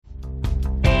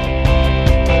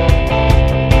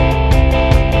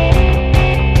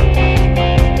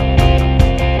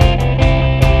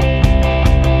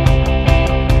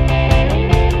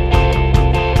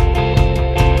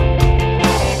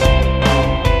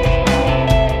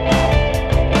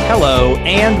Hello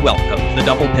and welcome to the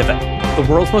Double Pivot, the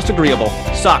world's most agreeable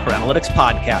soccer analytics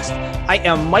podcast. I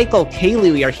am Michael Cayley.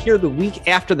 We are here the week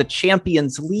after the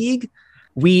Champions League.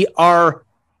 We are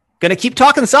going to keep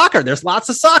talking soccer. There's lots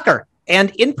of soccer. And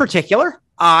in particular,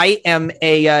 I am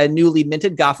a newly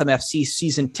minted Gotham FC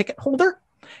season ticket holder.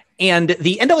 And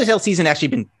the NWSL season actually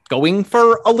been going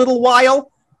for a little while,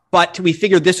 but we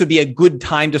figured this would be a good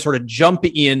time to sort of jump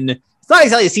in. It's not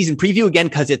exactly a season preview again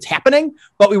because it's happening,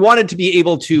 but we wanted to be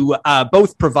able to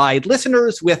both provide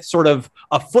listeners with sort of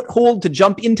a foothold to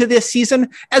jump into this season,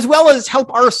 as well as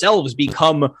help ourselves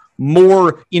become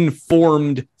more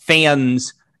informed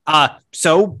fans.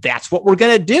 So that's what we're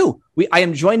going to do. I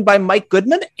am joined by Mike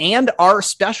Goodman and our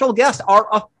special guest, our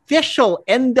official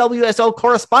NWSL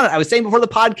correspondent. I was saying before the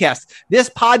podcast, this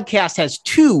podcast has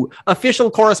two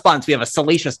official correspondents. We have a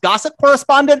salacious gossip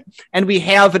correspondent and we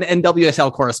have an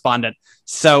NWSL correspondent.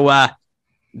 So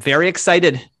very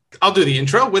excited. I'll do the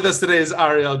intro. With us today is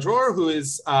Arielle Dror, who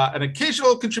is an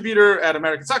occasional contributor at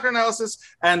American Soccer Analysis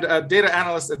and a data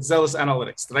analyst at Zealous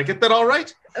Analytics. Did I get that all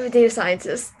right? I'm a data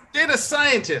scientist. Data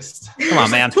scientist. Come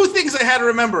on, man. Two things I had to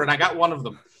remember, and I got one of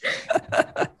them.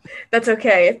 That's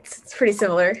okay. It's pretty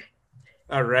similar.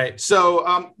 All right.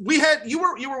 So you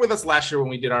were with us last year when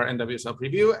we did our NWSL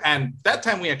preview, and that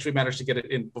time we actually managed to get it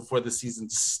in before the season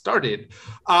started.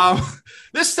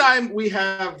 This time we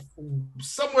have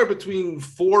somewhere between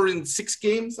 4 and 6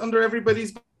 games under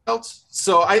everybody's belts.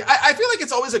 So I feel like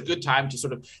it's always a good time to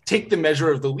sort of take the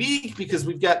measure of the league because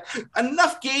we've got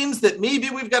enough games that maybe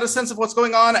we've got a sense of what's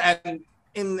going on. And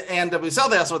in NWSL,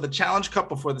 they also had the Challenge Cup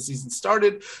before the season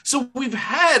started. So we've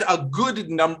had a good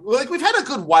we've had a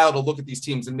good while to look at these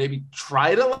teams and maybe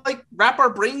try to wrap our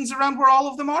brains around where all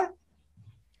of them are.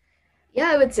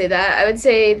 Yeah, I would say that. I would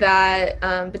say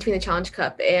that between the Challenge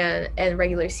Cup and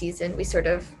regular season, we sort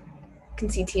of can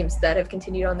see teams that have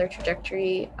continued on their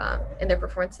trajectory in their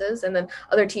performances, and then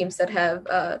other teams that have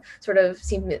sort of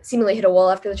seemingly hit a wall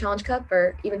after the Challenge Cup,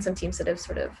 or even some teams that have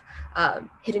sort of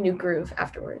hit a new groove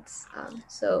afterwards.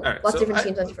 Lots of different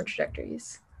teams on different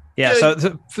trajectories. Yeah, so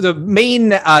the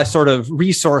main sort of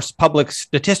resource, public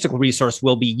statistical resource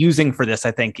we'll be using for this,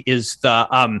 I think, is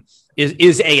the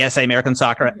is ASA, American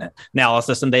Soccer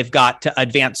Analysis, and they've got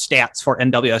advanced stats for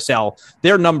NWSL.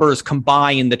 Their numbers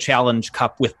combine the Challenge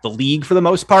Cup with the league for the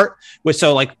most part.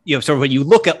 So when you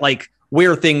look at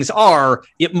where things are,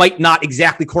 it might not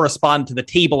exactly correspond to the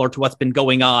table or to what's been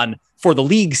going on for the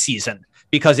league season,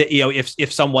 because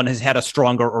if someone has had a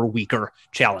stronger or weaker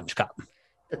Challenge Cup.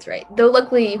 That's right. Though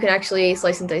luckily you can actually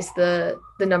slice and dice the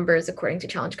numbers according to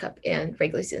Challenge Cup and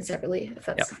regular season separately, if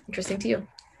that's interesting to you.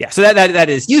 Yeah, so that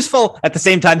is useful. At the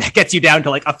same time, that gets you down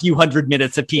to a few hundred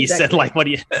minutes a piece. Exactly. And what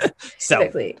do you? So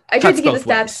exactly. I tried to get the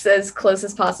stats as close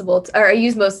as possible, or I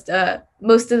use most of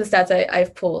the stats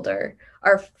I've pulled are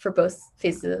for both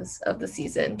phases of the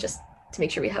season, just to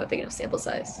make sure we have a big enough sample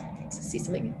size to see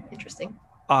something interesting.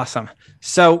 Awesome.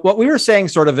 So what we were saying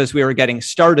sort of as we were getting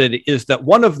started is that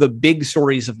one of the big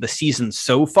stories of the season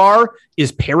so far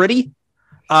is parity.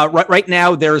 Right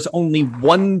now, there's only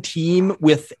one team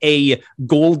with a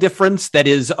goal difference that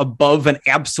is above an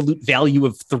absolute value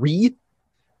of 3.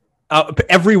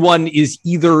 Everyone is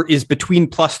between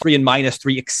 +3 and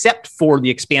 -3, except for the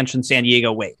expansion San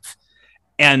Diego Wave.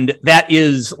 And that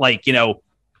is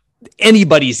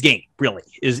anybody's game, really,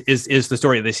 is the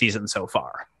story of the season so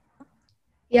far.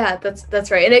 Yeah,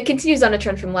 that's right. And it continues on a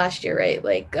trend from last year, right?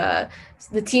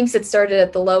 The teams that started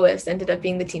at the lowest ended up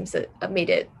being the teams that have made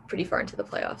it pretty far into the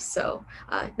playoffs. So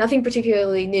nothing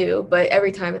particularly new, but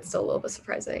every time it's still a little bit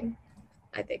surprising,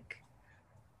 I think.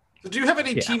 So do you have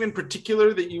any team in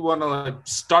particular that you want to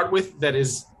start with that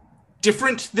is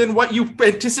different than what you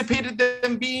anticipated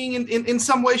them being in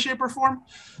some way, shape, or form?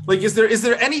 Is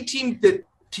there any team that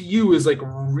to you is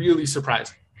really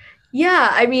surprising? Yeah,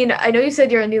 I mean, I know you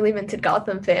said you're a newly minted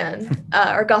Gotham fan,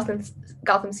 or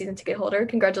Gotham season ticket holder.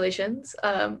 Congratulations.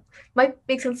 Might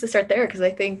make sense to start there because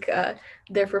I think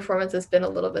their performance has been a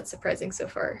little bit surprising so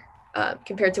far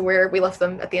compared to where we left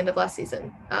them at the end of last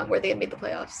season, where they had made the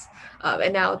playoffs.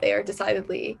 And now they are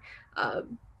decidedly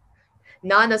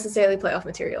not necessarily playoff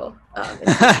material.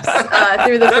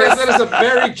 Through the that is a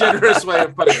very generous way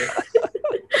of putting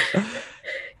it.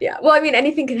 Yeah, well, I mean,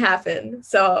 anything can happen.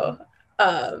 So...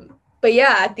 but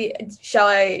yeah, shall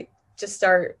I just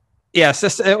start? Yes.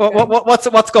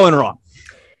 What's going wrong?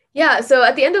 Yeah. So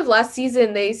at the end of last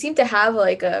season, they seemed to have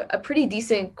a pretty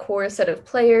decent core set of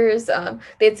players.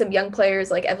 They had some young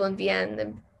players like Evelyn Vienne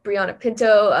and Brianna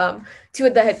Pinto. Two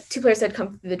players had come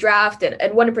through the draft,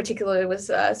 and one in particular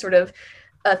was sort of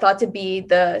thought to be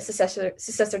the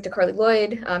successor to Carly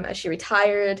Lloyd as she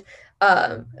retired.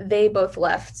 They both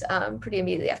left pretty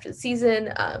immediately after the season.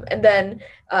 And then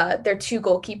their two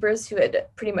goalkeepers who had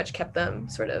pretty much kept them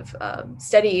sort of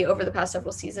steady over the past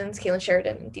several seasons, Kaylin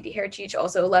Sheridan and Didi Haracic,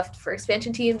 also left for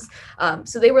expansion teams.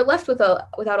 So they were left without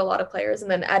a lot of players. And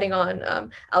then adding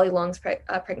on Ali Long's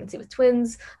pregnancy with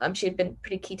twins, she had been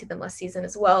pretty key to them last season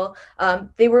as well.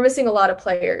 They were missing a lot of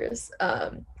players.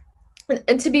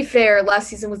 And to be fair, last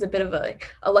season was a bit of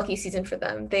a lucky season for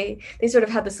them. They sort of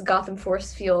had this Gotham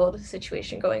Force Field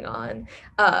situation going on,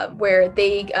 where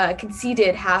they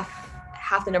conceded half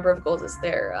the number of goals as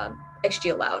their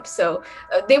XG allowed. So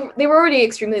they were already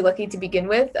extremely lucky to begin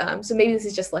with. So maybe this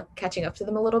is just like catching up to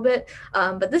them a little bit.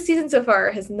 But this season so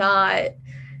far has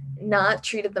not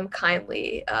treated them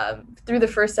kindly. Through the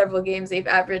first several games, they've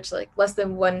averaged like less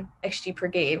than 1 XG per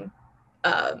game.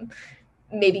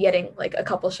 Maybe getting like a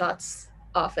couple shots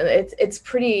off, and it's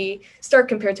pretty stark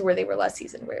compared to where they were last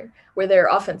season, where their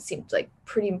offense seemed like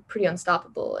pretty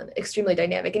unstoppable and extremely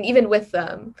dynamic. And even with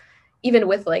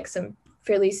like some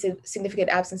fairly significant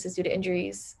absences due to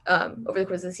injuries over the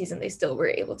course of the season, they still were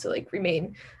able to like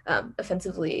remain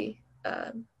offensively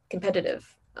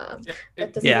competitive.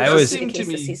 That doesn't really seem the case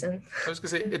this season. I was gonna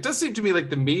say, it does seem to me like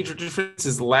the major difference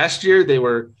is last year they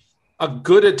were a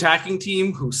good attacking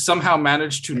team who somehow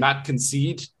managed to not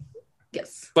concede.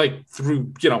 Yes. Like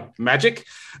through, magic.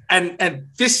 And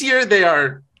this year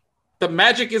the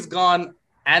magic is gone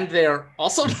and they're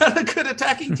also not a good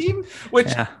attacking team,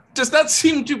 which does not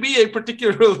seem to be a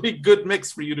particularly good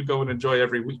mix for you to go and enjoy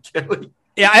every week, Kelly.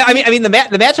 Yeah. I mean,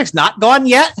 the magic's not gone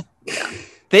yet. Yeah.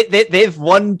 They've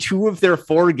won 2 of their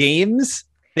 4 games.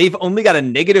 They've only got a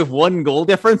 -1 goal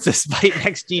difference despite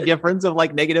XG difference of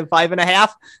like -5.5.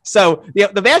 So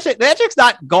the magic's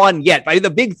not gone yet. But the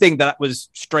big thing that was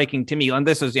striking to me, and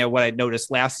this is what I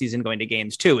noticed last season going to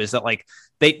games too, is that like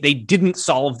they didn't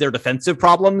solve their defensive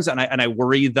problems, and I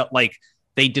worry that like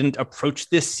they didn't approach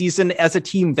this season as a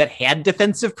team that had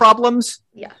defensive problems.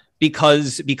 Yeah,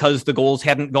 because the goals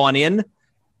hadn't gone in.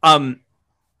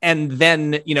 And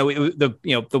then,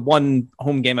 the one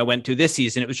home game I went to this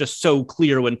season, it was just so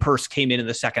clear when Purse came in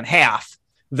the second half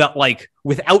that like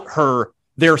without her,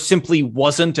 there simply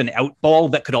wasn't an out ball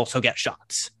that could also get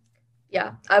shots.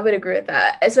 Yeah, I would agree with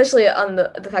that, especially on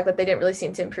the fact that they didn't really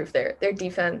seem to improve their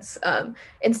defense.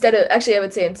 Instead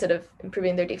of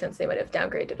improving their defense, they might have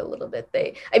downgraded a little bit.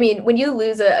 When you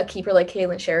lose a keeper like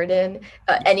Kaylin Sheridan,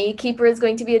 any keeper is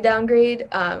going to be a downgrade.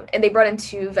 And they brought in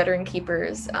 2 veteran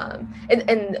keepers, and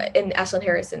Ashlyn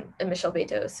Harris and Michelle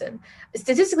Betos. And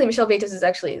statistically, Michelle Betos is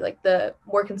actually like the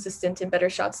more consistent and better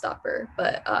shot stopper,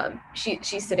 but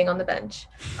she's sitting on the bench.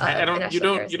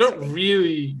 You don't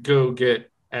really go get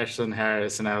Ashlyn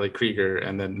Harris and Ali Krieger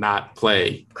and then not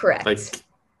play. Correct. Like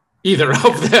either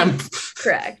of them.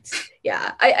 Correct.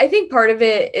 Yeah. I think part of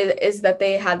it is that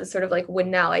they had this sort of like win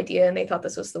now idea and they thought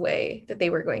this was the way that they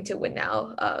were going to win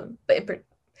now. But it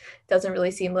doesn't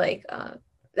really seem like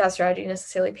that strategy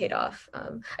necessarily paid off.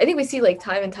 I think we see like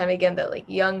time and time again that like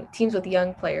young teams with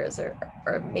young players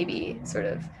are maybe sort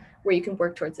of where you can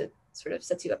work towards it. Sort of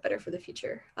sets you up better for the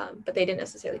future. But they didn't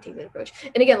necessarily take that approach.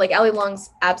 And again, like Ali Long's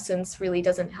absence really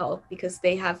doesn't help because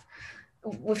they have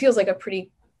what feels like a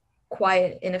pretty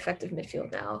quiet, ineffective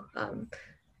midfield now.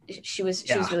 She was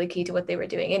really key to what they were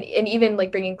doing. And even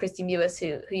like bringing Christy Mewis,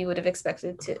 who you would have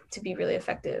expected to be really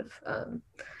effective.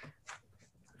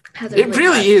 It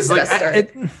really is like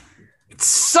it's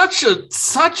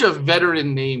such a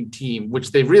veteran name team,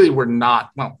 which they really were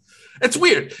not. Well, it's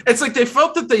weird. It's like they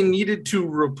felt that they needed to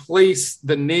replace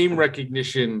the name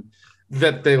recognition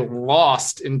that they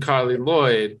lost in Carly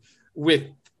Lloyd with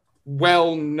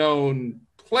well-known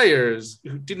players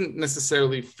who didn't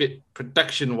necessarily fit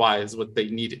production-wise what they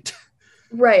needed.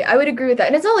 Right. I would agree with that.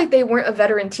 And it's not like they weren't a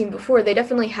veteran team before. They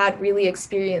definitely had really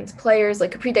experienced players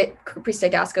like Caprice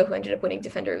Dydasco, who ended up winning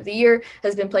Defender of the Year,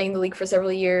 has been playing the league for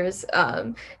several years.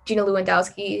 Gina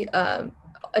Lewandowski,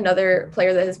 another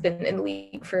player that has been in the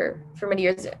league for many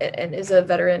years and is a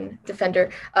veteran defender.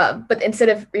 But instead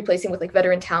of replacing with like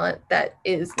veteran talent that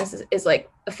is like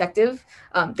effective,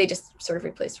 they just sort of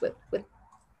replaced with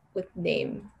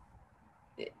names.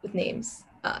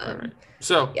 Right.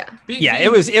 So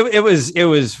it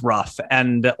was rough,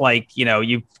 and like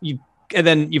you and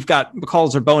then you've got McCall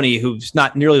Zerboni, who's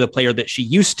not nearly the player that she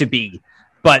used to be,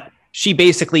 but she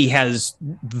basically has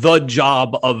the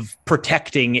job of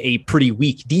protecting a pretty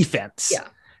weak defense. Yeah.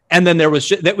 And then that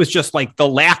was just like the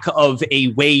lack of a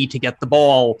way to get the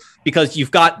ball, because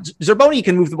you've got Zerboni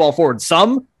can move the ball forward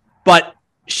some, but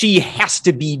she has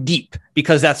to be deep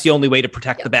because that's the only way to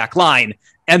protect the back line.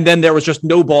 And then there was just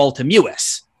no ball to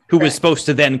Mewis, who was supposed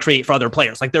to then create for other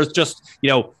players. Like there's just,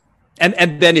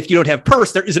 And then if you don't have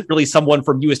Purse, there isn't really someone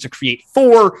from US to create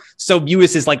for. So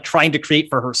US is like trying to create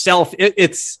for herself.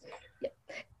 It's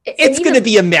going to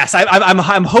be a mess.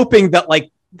 I'm hoping that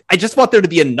like, I just want there to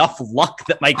be enough luck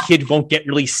that my kid won't get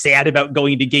really sad about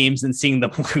going to games and seeing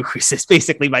them lose. Is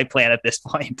basically my plan at this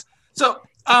point. So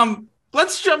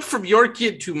let's jump from your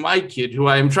kid to my kid, who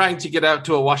I am trying to get out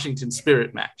to a Washington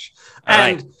Spirit match.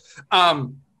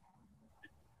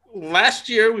 Last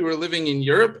year we were living in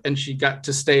Europe and she got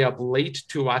to stay up late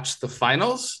to watch the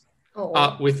finals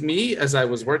with me as I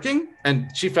was working.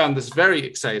 And she found this very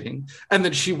exciting. And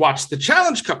then she watched the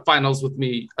Challenge Cup finals with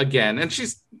me again. And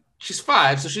she's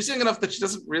 5, so she's young enough that she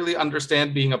doesn't really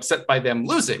understand being upset by them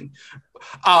losing.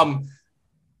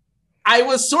 I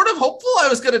was sort of hopeful I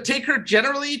was going to take her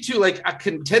generally to like a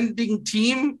contending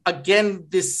team again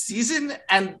this season,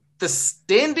 and the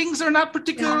standings are not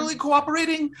particularly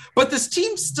cooperating, but this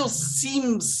team still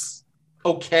seems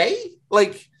okay.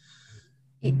 Like,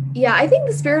 yeah, I think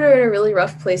the Spirit are in a really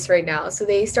rough place right now. So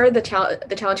they started the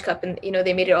Challenge Cup, and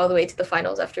they made it all the way to the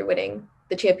finals after winning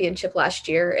the championship last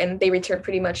year, and they returned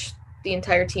pretty much the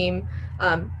entire team.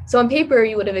 So on paper,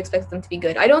 you would have expected them to be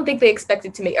good. I don't think they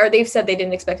expected to or they've said they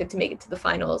didn't expect it to make it to the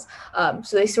finals.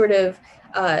 So they sort of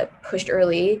pushed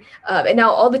early. And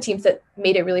now all the teams that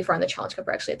made it really far in the Challenge Cup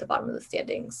are actually at the bottom of the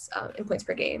standings in points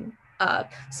per game.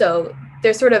 So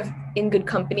they're sort of in good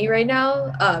company right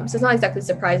now. So it's not exactly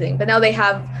surprising, but now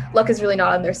luck is really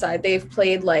not on their side. They've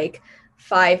played like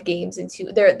 5 games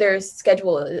into their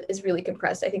schedule is really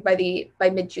compressed. I think by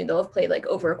mid-June they'll have played like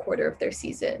over a quarter of their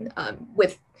season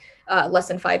with less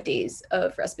than 5 days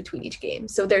of rest between each game.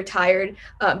 So they're tired.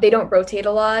 They don't rotate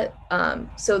a lot.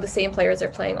 So the same players are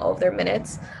playing all of their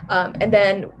minutes. And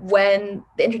then when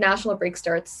the international break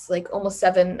starts, like almost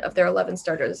 7 of their 11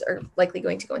 starters are likely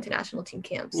going to go into national team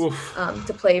camps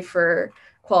to play for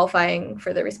qualifying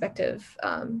for the respective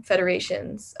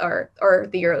federations or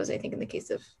the Euros, I think, in the case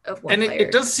of one and player.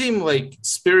 It does seem like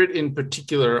Spirit in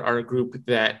particular are a group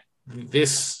that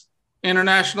this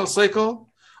international cycle,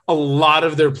 a lot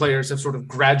of their players have sort of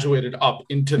graduated up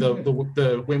into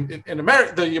the women in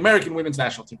America, the American women's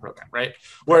national team program, right?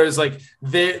 Whereas like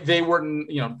they were,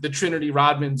 the Trinity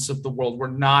Rodmans of the world were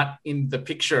not in the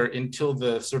picture until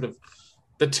the sort of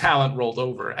the talent rolled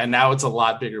over, and now it's a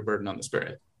lot bigger burden on the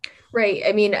Spirit. Right.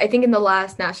 I mean, I think in the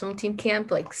last national team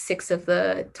camp, like 6 of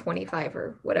the 25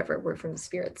 or whatever were from the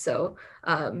Spirit. So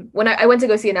when I went to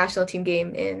go see a national team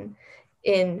game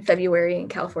in February in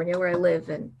California, where I live,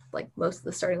 and like most of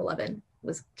the starting 11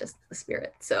 was just the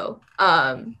Spirit. So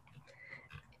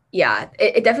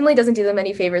it definitely doesn't do them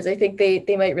any favors. I think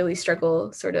they might really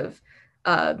struggle sort of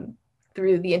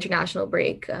through the international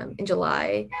break in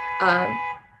July.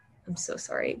 I'm so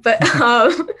sorry, but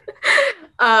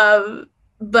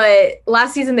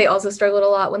last season they also struggled a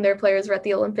lot when their players were at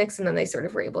the Olympics, and then they sort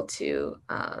of were able to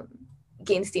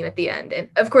gain steam at the end. And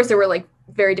of course there were like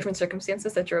very different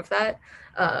circumstances that drove that.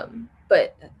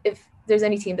 But if there's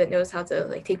any team that knows how to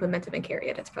like take momentum and carry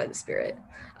it, it's probably the Spirit.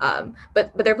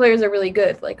 But their players are really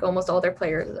good. Like almost all their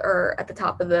players are at the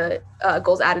top of the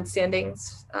goals added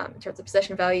standings in terms of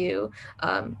possession value.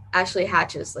 Ashley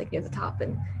Hatch is like near the top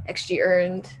in XG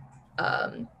earned.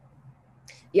 Obviously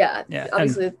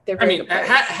they're very good players.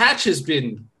 Hatch has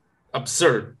been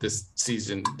absurd this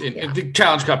season in the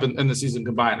Challenge Cup and the season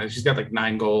combined. And she's got like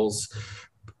 9 goals.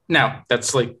 Now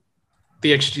that's like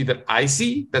the XG that I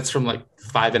see. That's from like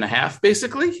 5.5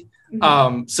 basically.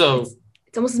 So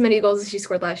it's almost as many goals as she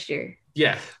scored last year.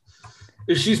 Yeah.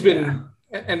 She's been,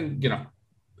 and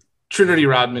Trinity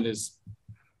Rodman is,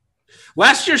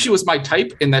 last year she was my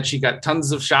type in that she got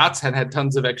tons of shots and had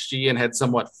tons of XG and had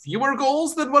somewhat fewer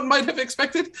goals than one might have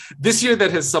expected. This year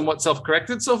that has somewhat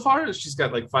self-corrected so far. She's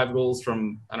got like 5 goals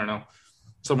from, I don't know,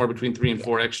 somewhere between 3 and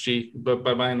 4 XG, but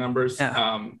by my numbers.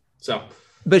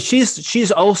 But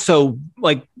she's also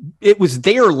like, it was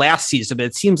there last season, but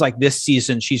it seems like this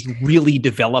season she's really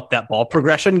developed that ball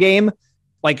progression game.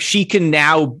 Like she can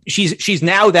now, she's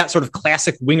now that sort of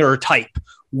classic winger type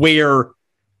where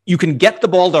you can get the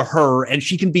ball to her and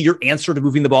she can be your answer to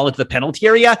moving the ball into the penalty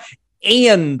area,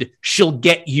 and she'll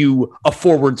get you a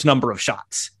forward's number of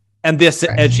shots. And this,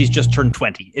 as she's just turned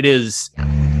 20, she is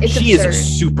a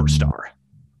superstar.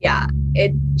 Yeah,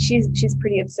 she's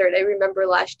pretty absurd. I remember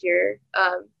last year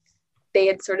they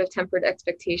had sort of tempered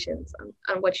expectations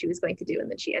on what she was going to do, and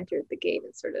then she entered the game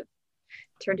and sort of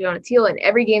turned it on its heel. And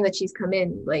every game that she's come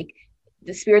in, like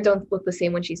the Spirit don't look the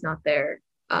same when she's not there.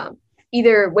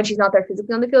 Either when she's not there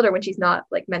physically on the field or when she's not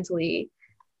like mentally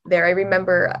there. I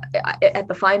remember at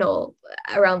the final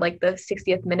around like the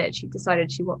 60th minute, she decided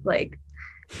she was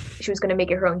going to make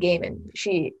it her own game, and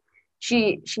she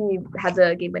she had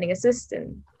the game-winning assist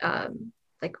and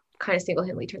like kind of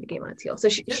single-handedly turned the game on its heel. So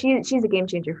she's a game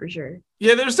changer for sure.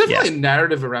 Yeah, there's definitely a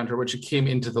narrative around her when she came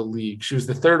into the league. She was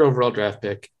the 3rd overall draft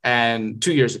pick and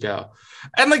 2 years ago.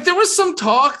 And like there was some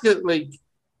talk that like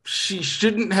she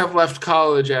shouldn't have left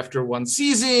college after one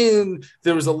season.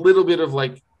 There was a little bit of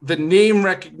like the name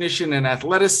recognition and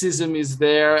athleticism is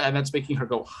there, and that's making her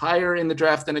go higher in the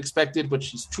draft than expected, but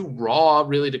she's too raw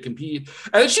really to compete.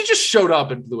 And then she just showed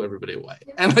up and blew everybody away.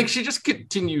 And like she just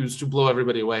continues to blow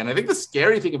everybody away. And I think the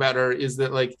scary thing about her is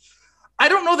that like I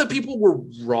don't know that people were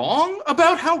wrong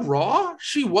about how raw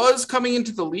she was coming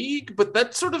into the league, but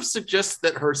that sort of suggests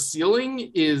that her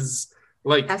ceiling is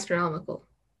like astronomical.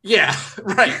 Yeah,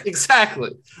 right,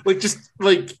 exactly. Like just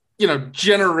like, you know,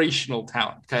 generational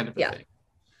talent kind of a thing.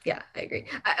 Yeah, I agree.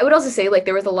 I would also say like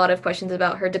there was a lot of questions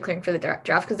about her declaring for the draft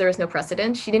because there was no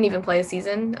precedent. She didn't even play a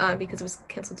season because it was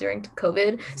canceled during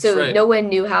COVID. So no one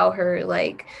knew how her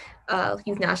like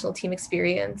youth national team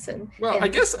experience and I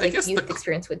guess youth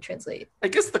experience would translate. I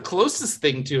guess the closest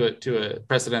thing to a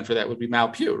precedent for that would be Mal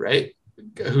Pugh, right?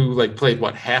 Who like played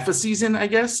half a season, I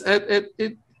guess, at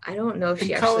I don't know if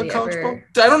she actually ever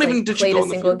played a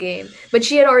single game, but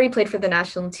she had already played for the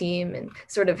national team and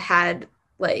sort of had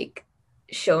like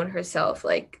shown herself.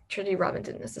 Like Trinity Rodman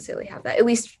didn't necessarily have that, at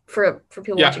least for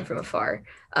people watching from afar.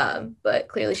 But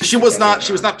clearly she was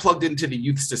not plugged into the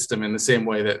youth system in the same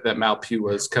way that Mal Pugh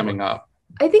was coming up.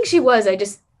 I think she was. I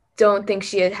just don't think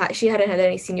she hadn't had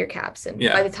any senior caps, and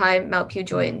by the time Mal Pugh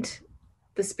joined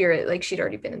the Spirit, like she'd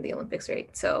already been in the Olympics,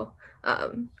 right? So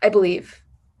I believe.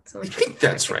 I think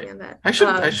that's right. I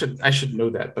should know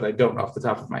that, but I don't off the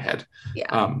top of my head.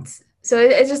 Yeah. So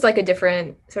it's just like a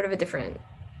different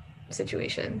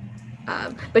situation.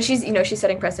 But she's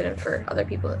setting precedent for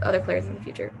other players in the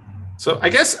future. So I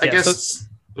guess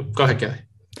go ahead, Kelly.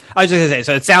 I was just gonna say,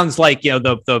 so it sounds like, you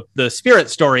know, the Spirit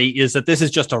story is that this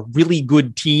is just a really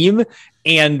good team,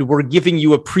 and we're giving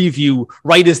you a preview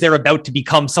right as they're about to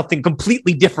become something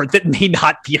completely different that may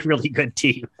not be a really good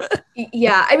team.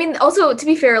 Yeah, I mean, also to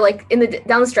be fair, like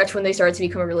down the stretch when they started to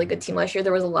become a really good team last year,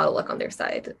 there was a lot of luck on their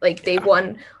side. Like they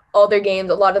won all their games.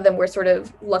 A lot of them were sort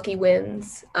of lucky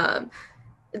wins.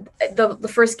 The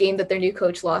first game that their new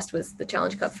coach lost was the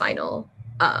Challenge Cup final.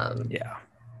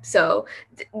 So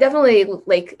definitely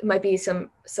like might be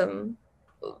some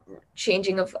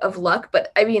changing of luck,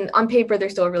 but I mean on paper they're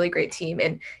still a really great team,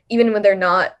 and even when they're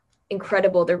not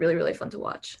incredible, they're really, really fun to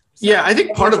watch. So I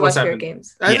think part of what's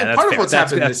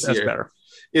happened this year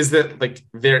is that like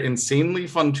they're insanely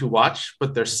fun to watch,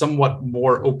 but they're somewhat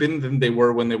more open than they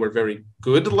were when they were very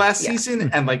good last season,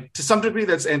 and like to some degree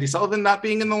that's Andy Sullivan not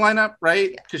being in the lineup,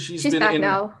 right? Because she's been back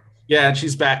now. Yeah, and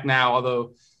she's back now,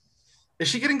 although is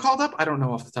she getting called up? I don't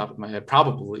know off the top of my head.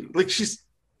 Probably. Like she's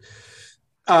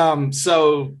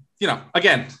so, you know,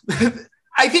 again,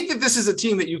 I think that this is a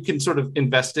team that you can sort of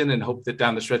invest in and hope that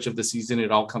down the stretch of the season,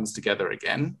 it all comes together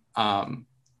again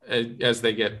as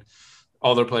they get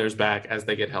all their players back, as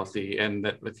they get healthy. And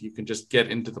that if you can just get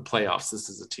into the playoffs, this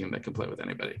is a team that can play with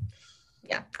anybody.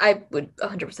 Yeah, I would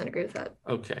 100% agree with that.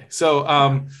 Okay.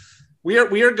 So we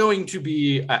are going to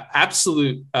be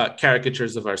absolute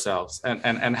caricatures of ourselves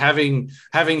and having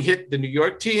hit the New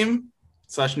York team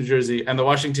 / New Jersey and the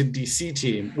Washington, D.C.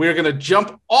 team, we're going to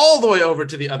jump all the way over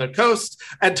to the other coast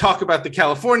and talk about the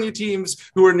California teams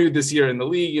who are new this year in the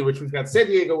league, in which we've got San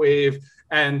Diego Wave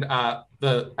and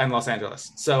Los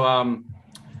Angeles. So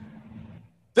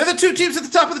they're the two teams at the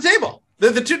top of the table.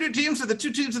 They're the two new teams, are the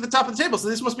two teams at the top of the table. So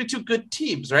these must be two good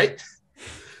teams, right?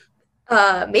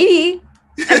 Maybe.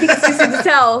 I think it's too soon to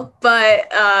tell, but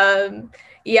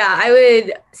I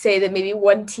would say that maybe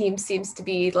one team seems to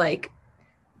be like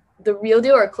the real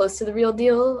deal or close to the real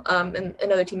deal, and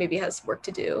another team maybe has work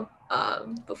to do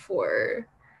before.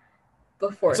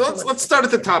 So let's start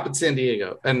at the top at San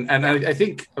Diego, and I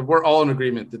think we're all in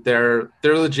agreement that they're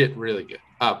legit really good.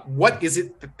 What is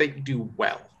it that they do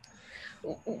well?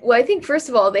 Well, I think first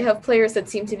of all they have players that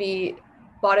seem to be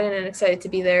bought in and excited to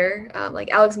be there. Like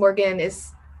Alex Morgan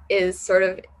is sort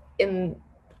of in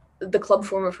the club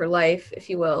form of her life, if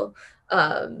you will.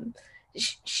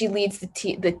 She leads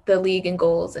the league in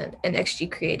goals and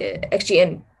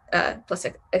XG and plus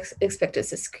expected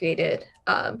assists created.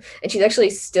 And she's actually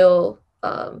still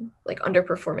like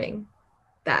underperforming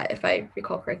that, if I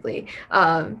recall correctly.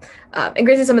 And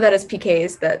granted, some of that is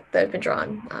PKs that have been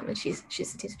drawn, and she's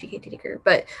the team's PK taker.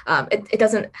 But it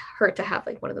doesn't hurt to have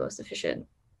like one of the most efficient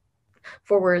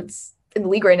forwards in the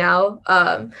league right now.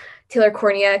 Taylor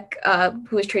Korniak,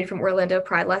 who was traded from Orlando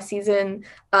Pride last season,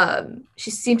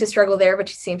 she seemed to struggle there, but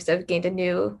she seems to have gained a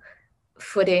new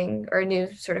footing or a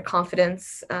new sort of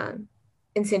confidence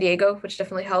in San Diego, which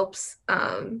definitely helps.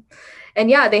 And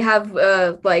yeah, they have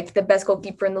like the best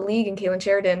goalkeeper in the league in Caitlin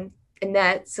Sheridan in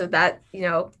net. So that,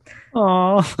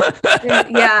 Oh,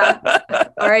 yeah,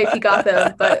 all right, if you got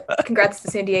them, but congrats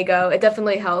to San Diego. It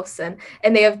definitely helps. And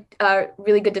they have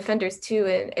really good defenders too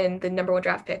in the number 1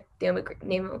 draft pick,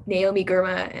 Naomi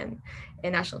Girma, and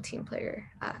national team player,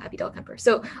 Abby Dahlkemper.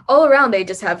 So all around, they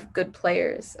just have good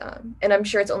players. And I'm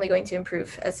sure it's only going to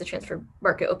improve as the transfer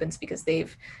market opens, because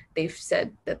they've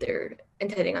said that they're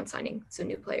intending on signing some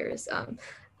new players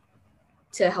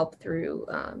to help through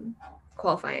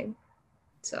qualifying.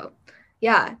 So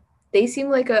yeah, they seem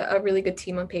like a really good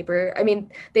team on paper. I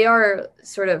mean, they are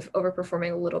sort of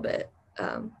overperforming a little bit,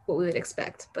 what we would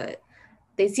expect, but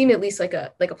they seem at least like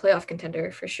a playoff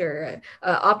contender for sure.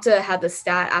 Opta had the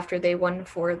stat after they won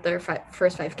for their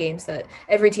first 5 games that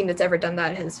every team that's ever done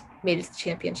that has made it to the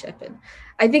championship. And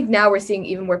I think now we're seeing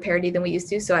even more parity than we used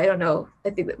to. So I don't know.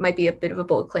 I think that might be a bit of a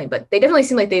bold claim, but they definitely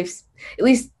seem like they've at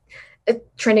least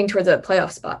trending towards a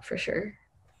playoff spot for sure.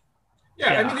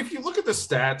 Yeah, I mean, if you look at the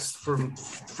stats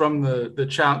from the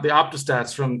Opta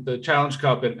stats from the Challenge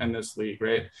Cup and this league,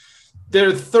 right?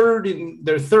 They're third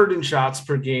in shots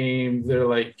per game. They're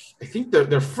like, I think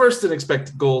they're first in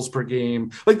expected goals per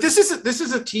game. Like this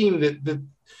is a team that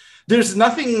there's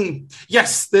nothing.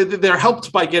 Yes, they're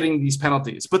helped by getting these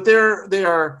penalties, but they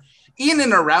are in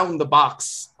and around the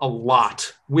box a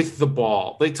lot with the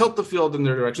ball. They tilt the field in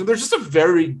their direction. They're just a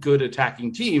very good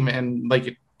attacking team, and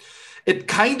like it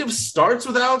kind of starts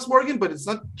with Alex Morgan, but it's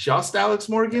not just Alex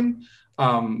Morgan.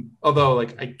 Although,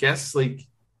 like, I guess like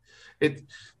it.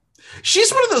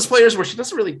 She's one of those players where she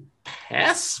doesn't really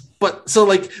pass, but so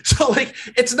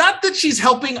it's not that she's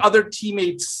helping other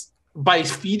teammates by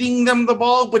feeding them the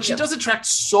ball, but she does attract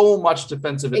so much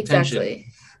defensive attention.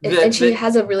 Exactly. And she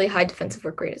has a really high defensive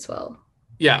work rate as well.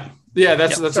 Yeah,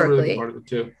 that's a really good part of it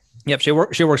too. Yep, she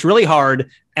works really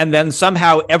hard, and then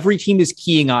somehow every team is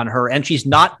keying on her, and she's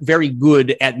not very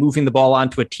good at moving the ball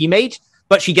onto a teammate,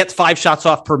 but she gets 5 shots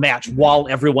off per match while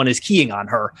everyone is keying on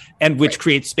her, and which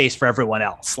creates space for everyone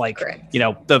else. Like, correct.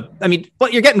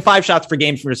 But you're getting 5 shots per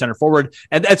game from your center forward.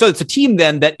 And so it's a team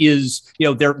then that is,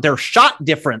 their shot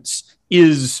difference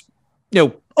is,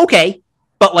 okay,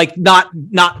 but like not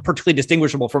particularly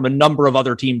distinguishable from a number of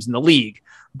other teams in the league.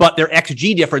 But their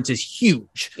XG difference is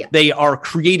huge. Yeah. They are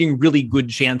creating really good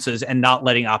chances and not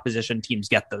letting opposition teams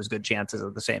get those good chances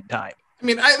at the same time. I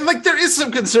mean, there is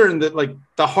some concern that like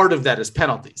the heart of that is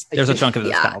penalties. There's a chunk of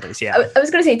those penalties. Yeah, I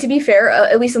was going to say, to be fair,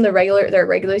 at least on their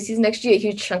regular season XG, a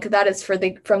huge chunk of that is from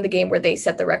the game where they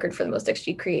set the record for the most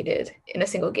XG created in a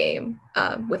single game,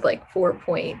 with like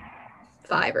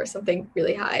 4.5 or something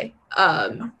really high.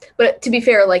 But to be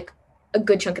fair, like a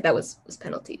good chunk of that was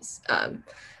penalties.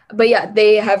 But yeah,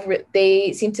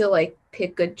 they seem to like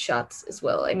pick good shots as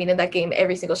well. I mean, in that game,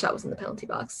 every single shot was in the penalty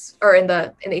box or in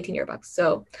the 18-yard box.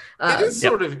 So it is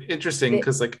sort of interesting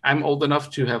because like I'm old enough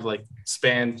to have like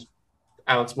spanned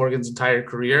Alex Morgan's entire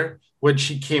career when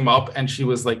she came up and she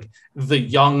was like the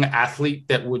young athlete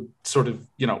that would sort of,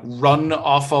 run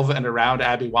off of and around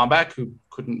Abby Wambach, who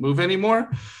couldn't move anymore.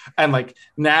 And like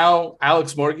now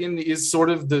Alex Morgan is sort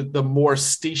of the more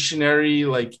stationary,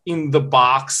 like in the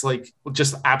box, like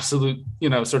just absolute,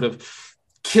 sort of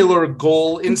killer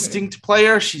goal instinct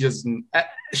player. She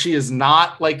is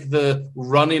not like the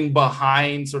running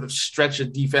behind sort of stretch a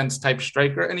defense type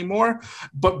striker anymore,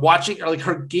 but watching like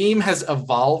her game has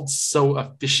evolved so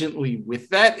efficiently with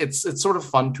that. It's sort of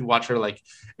fun to watch her like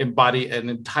embody an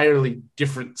entirely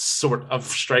different sort of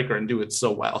striker and do it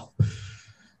so well.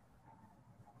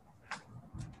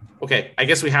 Okay, I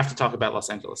guess we have to talk about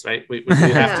Los Angeles, right? We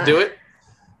have to do it.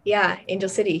 Yeah, Angel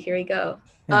City, here we go.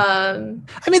 I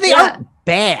mean, they aren't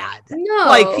bad. No.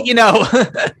 Like,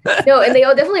 No, and they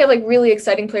all definitely have like really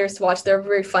exciting players to watch. They're a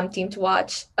very fun team to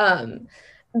watch.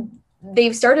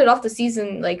 They've started off the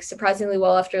season like surprisingly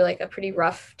well after like a pretty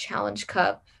rough Challenge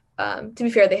Cup. To be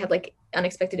fair, they had like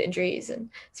unexpected injuries and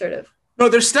sort of. No,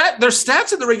 their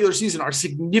stats in the regular season are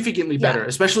significantly better,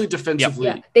 especially defensively.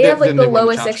 Yeah. They have like the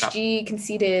lowest XG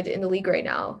conceded in the league right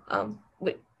now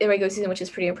in regular season, which is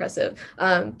pretty impressive.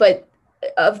 But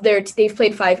they've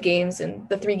played 5 games, and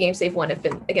the 3 games they've won have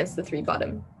been against the 3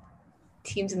 bottom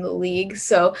teams in the league.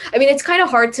 So, I mean, it's kind of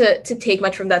hard to take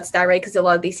much from that stat, right? Because a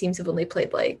lot of these teams have only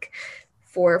played like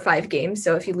 4 or 5 games.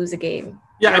 So if you lose a game,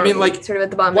 I mean, like sort of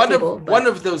at the bottom of the table. One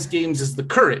of those games is the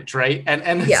courage, right?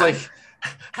 And it's like,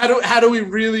 how do we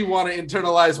really want to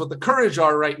internalize what the courage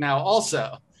are right now?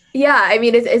 Also. Yeah, I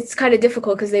mean, it's kind of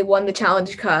difficult because they won the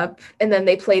Challenge Cup and then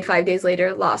they played 5 days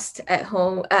later, lost at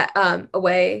home,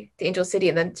 away to Angel City,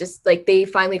 and then just like they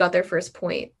finally got their first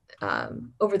point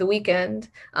over the weekend.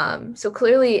 So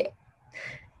clearly,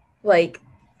 like,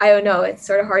 I don't know, it's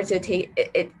sort of hard to take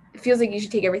it feels like you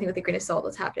should take everything with a grain of salt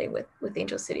that's happening with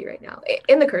Angel City right now,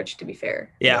 and the Courage, to be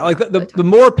fair. Yeah, like the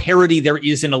more parity there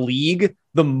is in a league,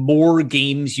 the more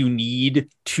games you need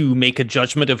to make a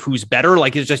judgment of who's better.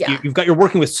 Like, it's just you're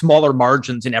working with smaller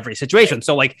margins in every situation. Right.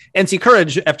 So like NC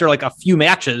Courage, after like a few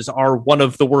matches, are one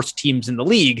of the worst teams in the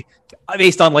league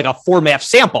based on like a 4-match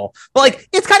sample. But like,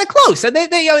 it's kind of close, and they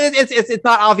it's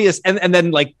not obvious, and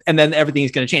then everything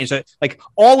is going to change. So like,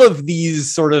 all of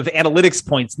these sort of analytics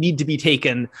points need to be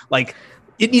taken. Like,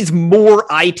 it needs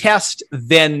more eye test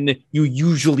than you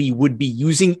usually would be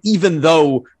using, even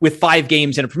though with 5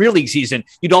 games in a Premier League season,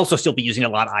 you'd also still be using a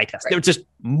lot of eye test. Right. They're just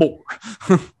more.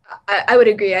 I would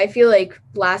agree. I feel like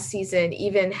last season,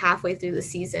 even halfway through the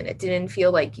season, it didn't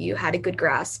feel like you had a good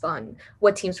grasp on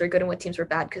what teams were good and what teams were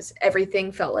bad, because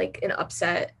everything felt like an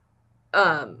upset.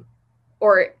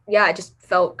 It just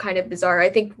felt kind of bizarre. I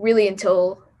think really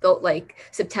until like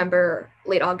September,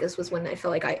 late August was when I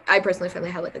felt like I personally finally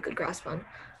had like a good grasp on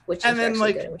which teams were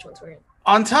actually good and which ones weren't.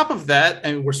 On top of that,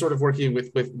 and we're sort of working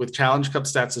with Challenge Cup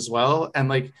stats as well, and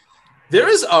like, there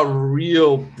is a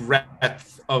real breadth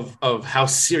of how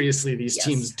seriously these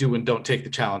teams do and don't take the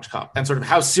Challenge Cup, and sort of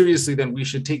how seriously then we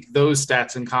should take those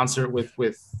stats in concert with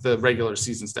the regular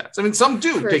season stats. I mean, some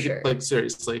do take it like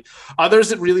seriously.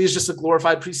 Others, it really is just a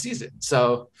glorified preseason.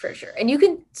 So for sure. And you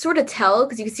can sort of tell,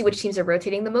 because you can see which teams are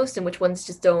rotating the most and which ones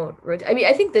just don't rotate. I mean,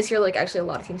 I think this year, like, actually a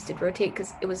lot of teams did rotate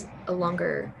because it was a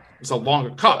longer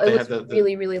cup. It was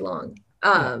really, really long.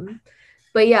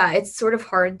 But yeah, it's sort of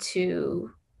hard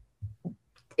to.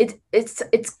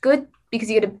 It's good because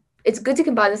it's good to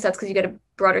combine the stats because you get a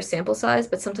broader sample size,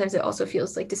 but sometimes it also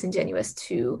feels like disingenuous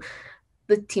to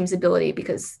the team's ability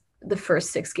because the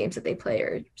first 6 games that they play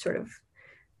are sort of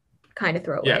kind of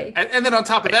throwaway. Yeah, and then on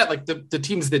top of that, like the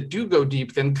teams that do go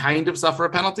deep then kind of suffer a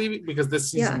penalty because this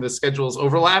season the schedule is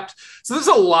overlapped. So there's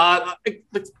a lot,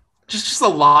 just a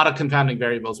lot of confounding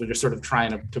variables when you're sort of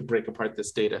trying to break apart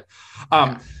this data.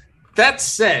 That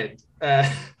said,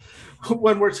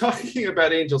 when we're talking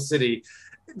about Angel City,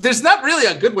 there's not really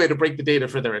a good way to break the data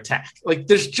for their attack. Like,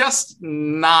 there's just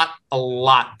not a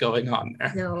lot going on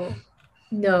there.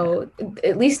 No,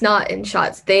 at least not in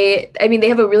shots. They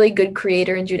have a really good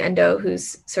creator in June Endo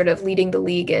who's sort of leading the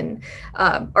league and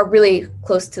are really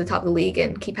close to the top of the league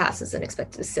in key passes and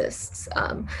expected assists.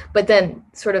 But then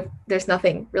sort of there's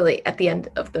nothing really at the end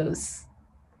of those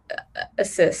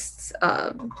assists.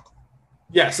 So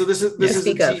this is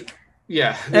a team.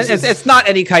 Yeah, it's not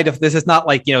any kind of. This is not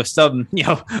like some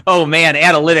oh man,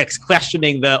 analytics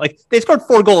questioning they scored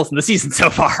 4 goals in the season so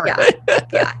far.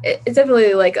 It's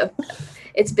definitely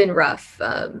it's been rough.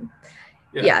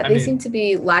 They seem to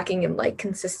be lacking in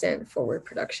consistent forward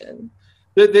production.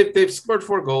 They've scored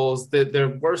 4 goals.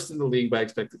 They're worst in the league by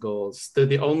expected goals. They're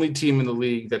the only team in the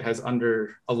league that has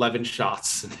under 11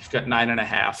 shots, and they've got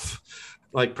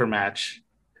 9.5 per match.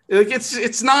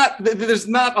 It's not, there's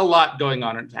not a lot going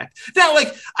on in fact. Now,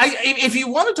 if you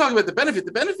want to talk about the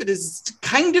benefit is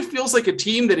kind of feels like a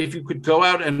team that if you could go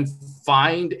out and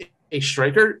find a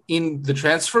striker in the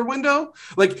transfer window,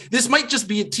 this might just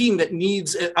be a team that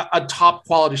needs a top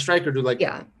quality striker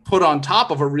to put on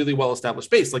top of a really well-established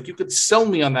base. You could sell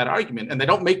me on that argument and they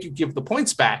don't make you give the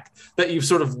points back that you've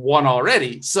sort of won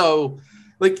already. So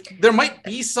there might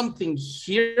be something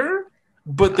here,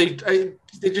 but they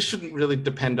just shouldn't really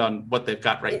depend on what they've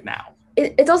got right now.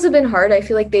 It's also been hard. I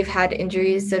feel like they've had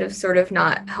injuries that have sort of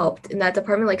not helped in that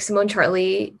department. Simone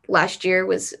Charlie last year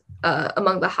was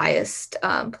among the highest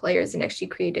players in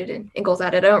XG created and goals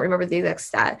added. I don't remember the exact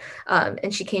stat.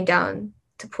 And she came down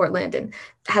to Portland and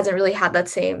hasn't really had that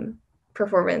same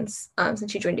performance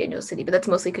since she joined Angel City, but that's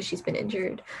mostly because she's been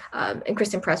injured. And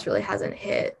Kristen Press really hasn't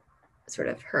hit sort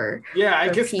of her. Yeah, I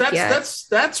guess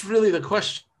that's really the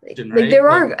question.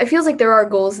 It feels like there are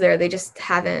goals there. They just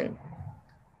haven't.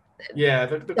 Yeah,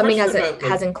 something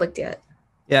hasn't clicked yet.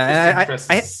 Yeah,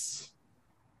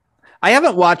 I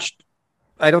haven't watched.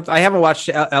 I haven't watched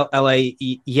LA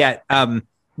yet.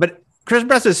 But Chris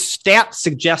Bress's stats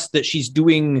suggest that she's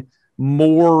doing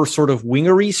more sort of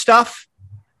wingery stuff.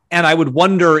 And I would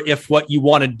wonder if what you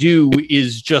want to do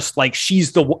is just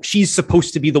she's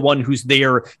supposed to be the one who's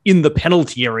there in the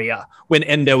penalty area when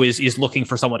Endo is looking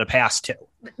for someone to pass to.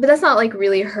 But that's not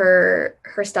really her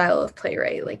style of play,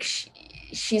 right?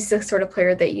 She's the sort of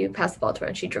player that you pass the ball to her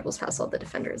and she dribbles past all the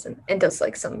defenders and does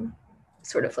some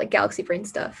sort of galaxy brain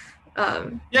stuff.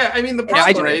 The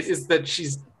problem, is that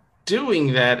she's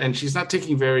doing that and she's not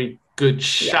taking very good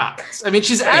shots.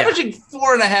 She's averaging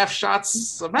 4.5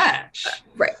 shots a match.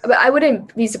 Right. But I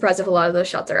wouldn't be surprised if a lot of those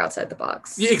shots are outside the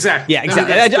box. Yeah, exactly. Yeah,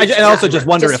 exactly. I also just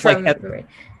wonder if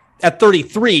at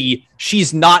 33,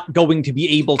 she's not going to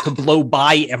be able to blow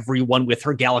by everyone with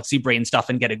her galaxy brain stuff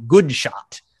and get a good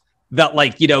shot. That,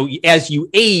 like, you know, as you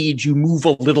age, you move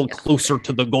a little closer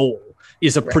to the goal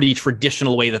is a pretty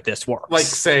traditional way that this works. Like,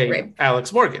 say,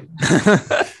 Alex Morgan.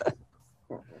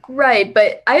 Right,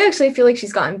 but I actually feel like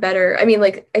she's gotten better. I mean,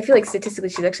 like, I feel like statistically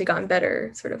she's actually gotten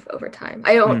better sort of over time.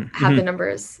 I don't have the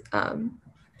numbers.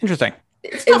 Interesting.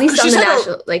 At least on the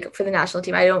national, like for the national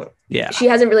team, I don't. Yeah. She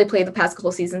hasn't really played the past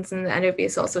couple seasons in the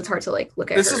NWSL, so it's hard to like look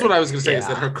at. This is what I was going to say is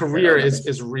that her career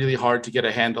is really hard to get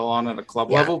a handle on at a club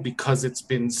level because it's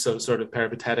been so sort of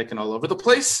peripatetic and all over the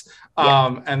place.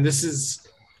 And this is,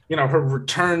 you know, her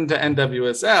return to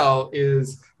NWSL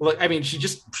is like, I mean,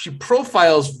 she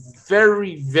profiles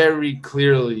very, very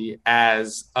clearly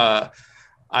as a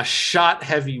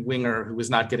shot-heavy winger who is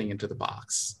not getting into the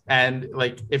box. And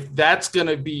like, if that's going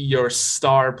to be your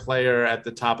star player at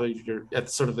the top of at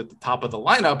the top of the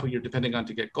lineup, who you're depending on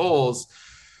to get goals,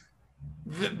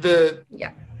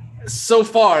 so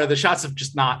far the shots have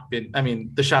just not been. I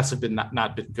mean, the shots have been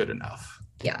not been good enough.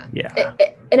 Yeah.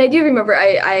 And I do remember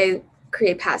I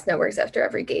create pass networks after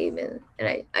every game, and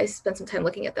I spent some time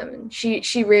looking at them. And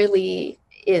she rarely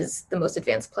is the most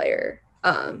advanced player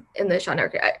in the shot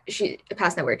network.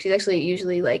 Pass network. She's actually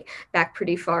usually like back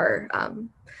pretty far,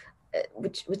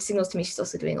 which signals to me she's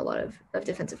also doing a lot of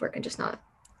defensive work and just not.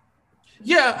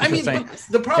 Yeah, I mean,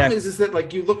 the problem is that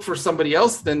like you look for somebody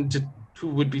else then who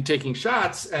would be taking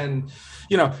shots, and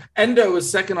you know, Endo is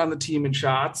second on the team in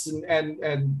shots, and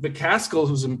McCaskill,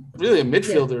 who's really a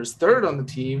midfielder, is third on the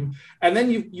team, and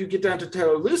then you get down to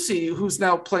Taylor Lucy, who's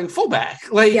now playing fullback.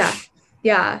 Like,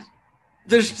 yeah.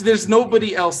 There's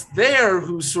nobody else there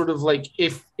who's sort of like,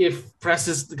 if Press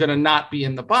is going to not be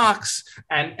in the box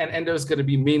and Endo is going to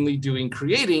be mainly doing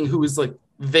creating, who is like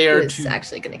there to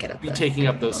actually going to get up taking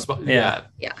up those spots. Yeah.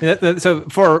 So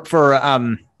for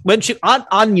when she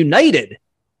on United,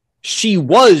 she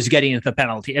was getting into the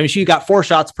penalty. I mean, she got 4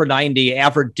 shots per 90,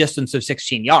 average distance of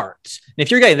 16 yards. And if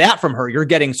you're getting that from her, you're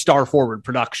getting star forward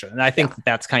production. And I think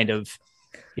that's kind of,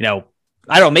 you know,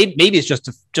 I don't know, maybe it's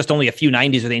just only a few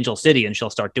 90s with Angel City and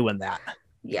she'll start doing that.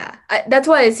 Yeah, that's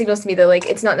why it signals to me that like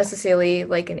it's not necessarily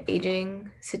like an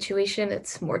aging situation.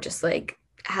 It's more just like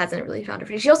hasn't really found her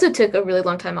feet. She also took a really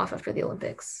long time off after the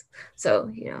Olympics.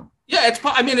 So, you know. Yeah,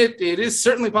 it is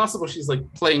certainly possible she's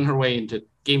like playing her way into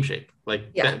game shape.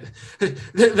 Like that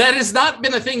has not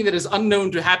been a thing that is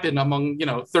unknown to happen among, you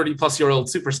know, 30-plus-year-old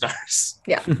superstars.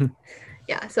 Yeah.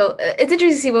 Yeah, so it's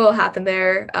interesting to see what will happen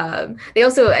there. They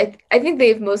also, I think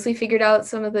they've mostly figured out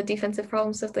some of the defensive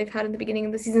problems that they've had in the beginning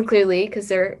of the season, clearly, because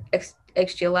they're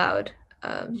XG allowed.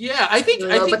 I think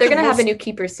but they're going to have a new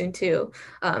keeper soon, too,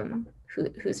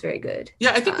 who's very good.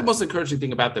 Yeah, I think the most encouraging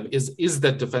thing about them is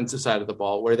that defensive side of the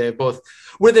ball, where they've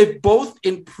both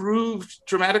improved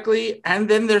dramatically, and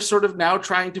then they're sort of now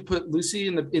trying to put Lucy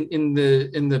in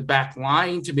the back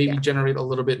line to maybe generate a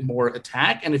little bit more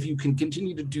attack. And if you can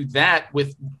continue to do that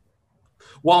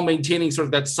while maintaining sort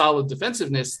of that solid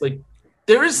defensiveness, like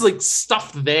there is like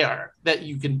stuff there that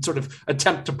you can sort of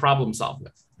attempt to problem solve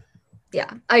with.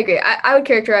 Yeah, I agree. I would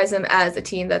characterize them as a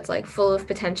team that's like full of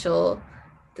potential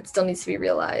that still needs to be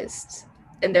realized,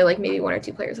 and they're like maybe 1 or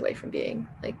 2 players away from being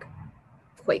like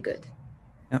quite good.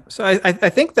 Yeah. So I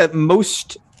think that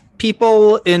most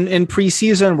people in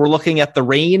preseason were looking at the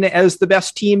Reign as the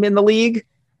best team in the league,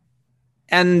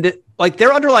 and like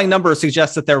their underlying numbers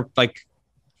suggest that they're like,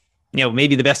 you know,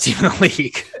 maybe the best team in the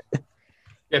league.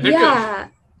 Yeah, they're good.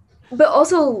 But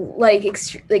also like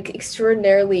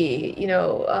extraordinarily, you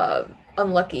know,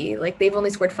 unlucky. Like they've only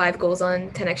scored 5 goals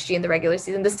on 10 XG in the regular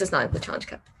season. This does not include Challenge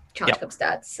Cup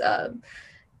stats.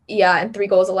 And 3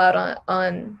 goals allowed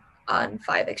on 5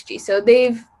 XG. So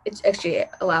it's XG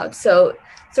allowed. So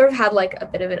sort of had like a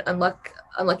bit of an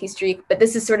unlucky streak. But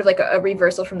this is sort of like a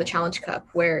reversal from the Challenge Cup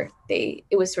where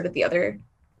it was sort of the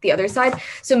other side.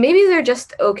 So maybe they're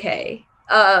just okay.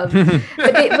 But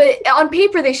on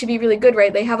paper they should be really good,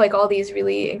 right? They have like all these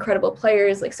really incredible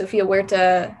players like Sofia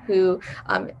Huerta, who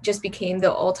just became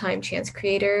the all-time chance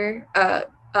creator for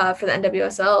the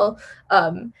NWSL.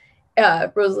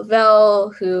 Rose Lavelle,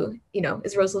 who, you know,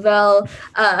 is Rose Lavelle.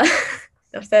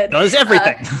 Does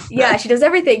everything. She does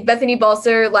everything. Bethany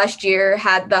Balcer last year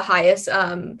had the highest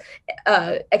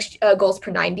goals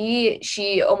per 90.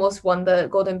 She almost won the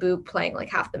Golden Boot playing like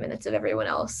half the minutes of everyone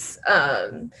else.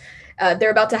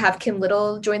 They're about to have Kim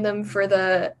Little join them for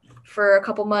a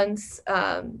couple months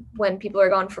when people are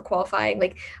gone for qualifying.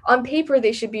 Like on paper,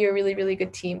 they should be a really, really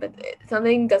good team, but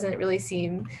something doesn't really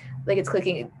seem like it's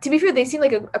clicking. To be fair, they seem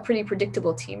like a pretty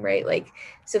predictable team, right? Like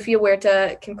Sofia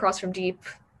Huerta can cross from deep.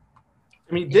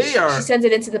 I mean, they are. She sends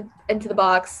it into the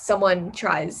box. Someone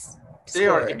tries they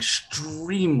are scorer.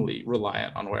 extremely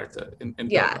reliant on Huerta in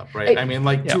Yeah. build-up, right? I mean,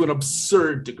 like to an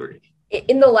absurd degree.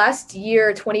 In the last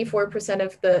year, 24%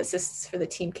 of the assists for the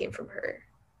team came from her.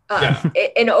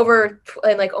 And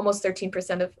like almost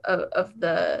 13% of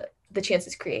the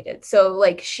chances created. So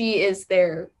like she is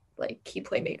their like key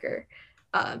playmaker.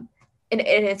 And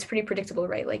it's pretty predictable,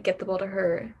 right? Like get the ball to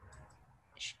her,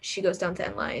 she goes down to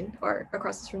end line or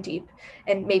crosses from deep,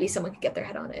 and maybe someone could get their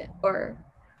head on it or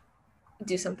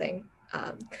do something.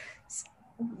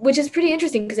 Which is pretty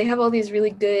interesting because they have all these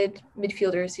really good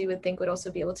midfielders who you would think would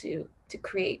also be able to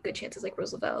create good chances, like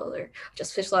Rose Lavelle or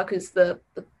Jess Fishlock, who's the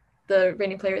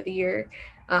reigning player of the year.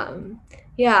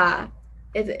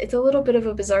 It's a little bit of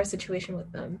a bizarre situation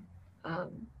with them.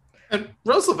 And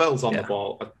Rose Lavelle's on the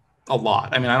ball a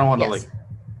lot. I mean, I don't want to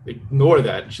ignore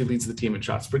that. She leads the team in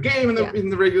shots per game in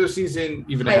the regular season,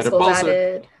 even ahead of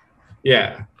Balser.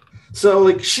 Yeah. So,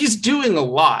 like, she's doing a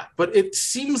lot, but it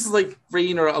seems like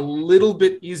Reign are a little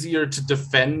bit easier to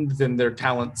defend than their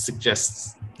talent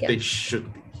suggests they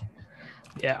should be.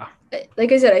 Yeah.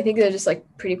 Like I said, I think they're just, like,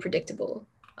 pretty predictable.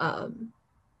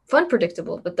 Fun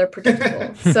predictable, but they're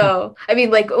predictable. So, I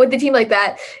mean, like, with a team like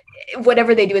that,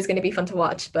 whatever they do is going to be fun to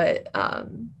watch. But,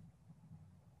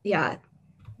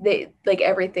 they, like,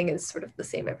 everything is sort of the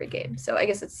same every game. So, I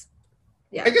guess it's,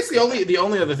 I guess the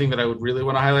only other thing that I would really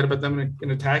want to highlight about them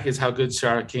in attack is how good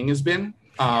Shara King has been.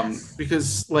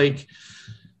 Because like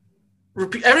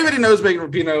everybody knows Megan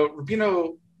Rapinoe.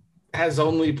 Rapinoe has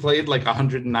only played like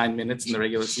 109 minutes in the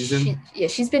regular season.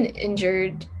 She's been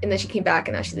injured and then she came back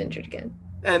and now she's injured again.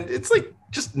 And it's like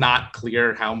just not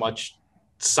clear how much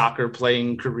soccer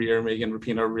playing career Megan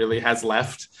Rapinoe really has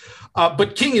left.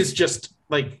 But King is just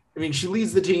like, I mean, she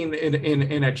leads the team in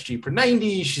XG per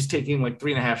 90. She's taking like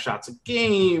 3.5 shots a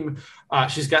game.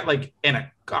 She's got like a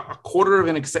quarter of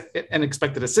an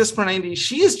expected assist per 90.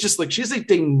 She is just like, she's a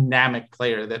dynamic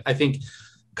player that I think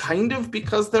kind of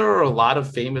because there are a lot of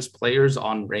famous players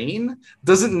on Reign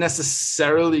doesn't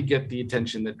necessarily get the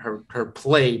attention that her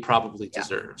play probably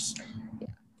deserves. Yeah,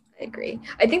 I agree.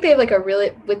 I think they have like a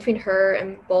really, between her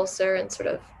and Balser and sort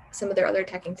of some of their other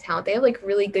attacking talent, they have like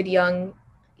really good young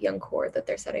core that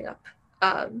they're setting up.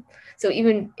 So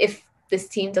even if this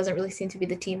team doesn't really seem to be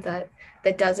the team that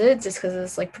does it, just because of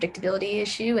this like predictability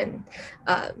issue, and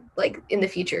like in the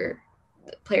future,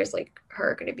 players like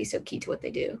her are going to be so key to what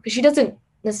they do because she doesn't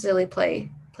necessarily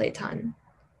play a ton.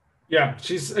 Yeah,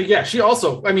 she's she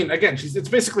also, I mean, again, it's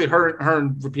basically her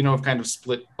and Rapinoe have kind of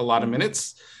split a lot of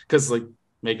minutes because like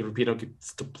Megan Rapinoe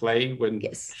gets to play when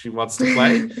she wants to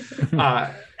play.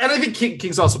 And I think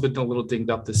King's also been a little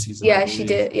dinged up this season. Yeah, she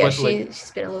did. Yeah,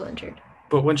 she's been a little injured.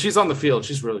 But when she's on the field,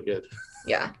 she's really good.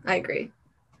 Yeah, I agree.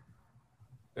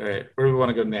 All right, where do we want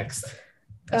to go next?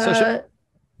 What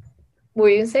were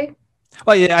you going to say?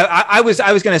 Well, yeah, I was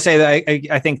going to say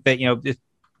that I think that,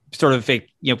 sort of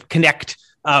connect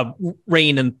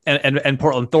Reign and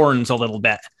Portland Thorns a little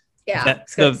bit. Yeah, I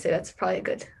was going to say that's probably a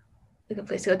good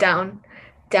place to go down.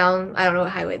 I don't know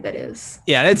what highway that is.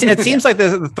 Yeah, it seems like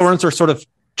the Thorns are sort of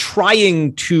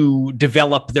trying to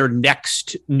develop their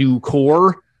next new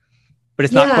core, but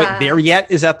it's not quite there yet.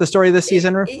 Is that the story of this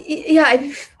season? Or? Yeah,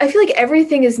 I feel like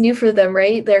everything is new for them,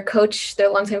 right? Their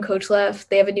longtime coach left.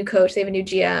 They have a new coach. They have a new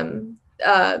GM.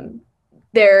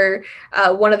 They're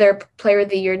one of their player of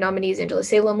the year nominees, Angela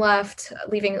Salem, left,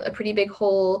 leaving a pretty big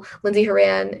hole. Lindsay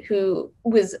Horan, who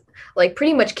was like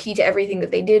pretty much key to everything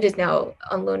that they did, is now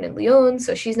on loan in Lyon,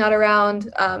 so she's not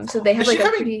around. So they have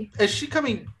Is she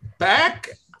coming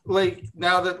back? Like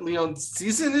now that Lyon's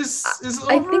season is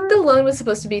over? I think the loan was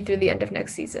supposed to be through the end of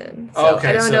next season. So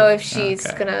I don't know if she's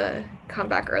gonna come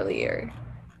back earlier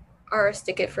or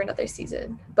stick it for another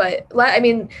season. But I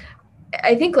mean,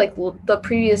 I think like the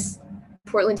previous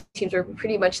Portland teams were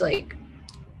pretty much like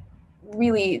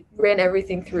really ran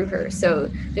everything through her. So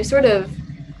they're sort of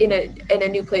in a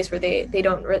new place where they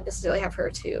don't necessarily have her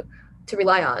to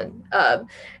rely on.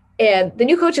 And the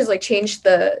new coaches like changed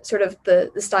the sort of the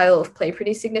style of play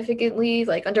pretty significantly.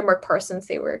 Like under Mark Parsons,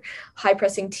 they were high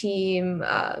pressing team,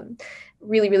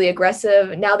 really, really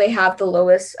aggressive. Now they have the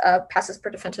lowest passes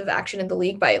per defensive action in the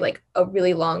league by like a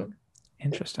really long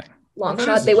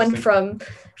shot. They went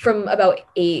from about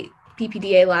 8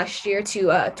 PPDA last year to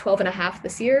 12.5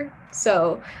 this year.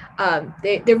 So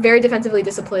they're very defensively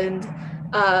disciplined,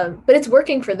 but it's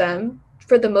working for them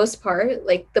for the most part.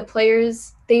 Like the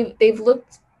players, they've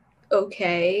looked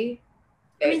okay.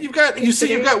 I mean, you've got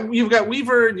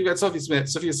Weaver and you've got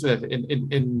Sophia Smith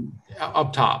in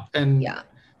up top, and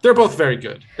they're both very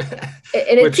good.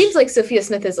 And it seems like Sophia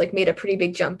Smith has like made a pretty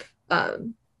big jump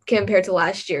compared to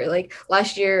last year. Like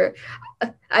last year,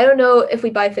 I don't know if we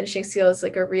buy finishing skill as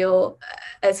like a real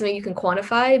as something you can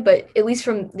quantify, but at least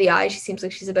from the eye, she seems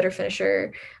like she's a better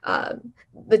finisher.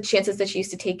 The chances that she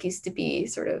used to take used to be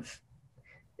sort of,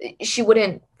 she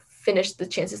wouldn't finish the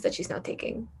chances that she's now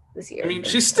taking this year. I mean,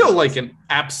 she's still like an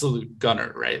absolute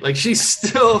gunner, right? Like she's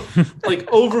still like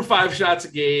over 5 shots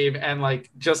a game and like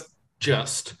just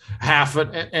half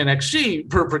an XG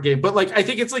per game. But like, I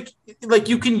think it's like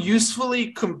you can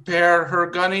usefully compare her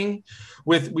gunning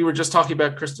with, we were just talking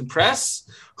about Kristen Press,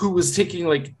 who was taking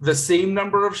like the same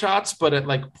number of shots, but at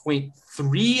like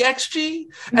 0.3 XG.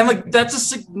 And like, that's a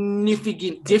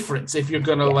significant difference if you're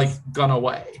going to like gun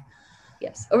away.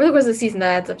 Yes. Over the course of the season,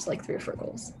 that adds up to like 3 or 4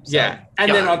 goals. So, yeah.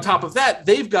 And then on top of that,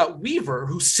 they've got Weaver,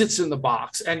 who sits in the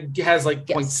box and has like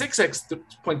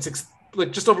 0.6,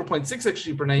 like just over 0.6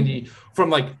 XG per 90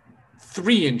 from like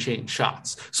 3 and change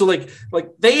shots. So like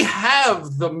they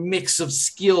have the mix of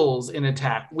skills in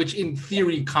attack, which in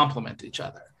theory complement each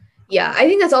other. Yeah, I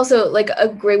think that's also like a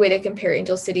great way to compare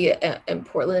Angel City and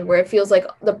Portland, where it feels like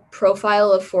the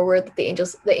profile of forward that the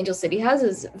Angel City has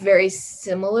is very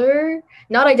similar,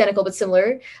 not identical, but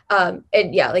similar. And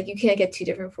yeah, like you can't get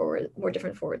more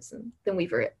different forwards than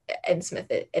Weaver and Smith,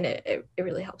 and it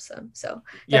really helps them. So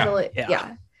definitely,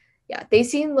 yeah. They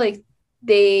seem like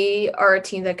they are a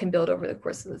team that can build over the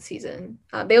course of the season.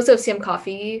 They also have Sam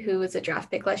Coffey, who was a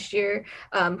draft pick last year,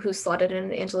 who slotted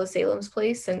in Angela Salem's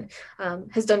place and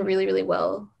has done really, really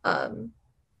well.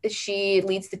 She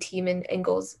leads the team in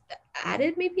goals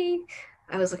added, maybe?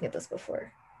 I was looking at this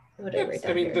before.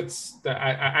 I mean,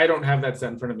 I don't have that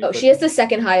set in front of me. Oh, she has the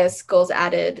second highest goals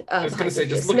added. I was going to say,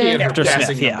 just looking at her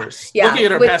passing numbers. Yeah. Looking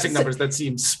at her passing numbers, that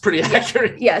seems pretty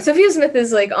accurate. Yeah, Sophia Smith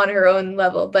is like on her own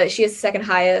level, but she is the second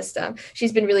highest.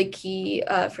 She's been really key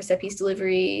for set piece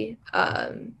delivery.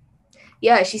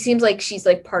 She seems like she's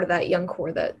like part of that young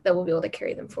core that will be able to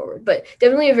carry them forward. But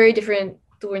definitely a very different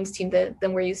Thorns team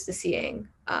than we're used to seeing.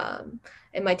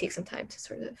 It might take some time to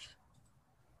sort of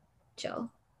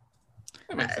gel.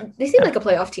 They seem like a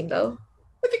playoff team, though.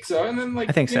 I think so. And then, like,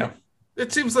 I think so.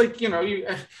 It seems like,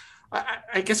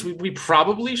 I guess we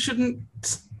probably shouldn't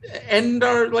end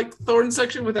our like Thorn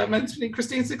section without mentioning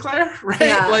Christine Sinclair,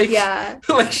 right?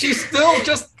 Like she's still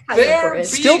just there,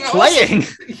 still playing.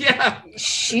 Awesome. Yeah,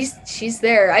 she's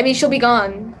there. I mean, she'll be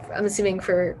gone, I'm assuming,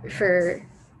 for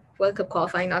World Cup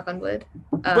qualifying, knock on wood.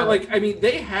 But like, I mean,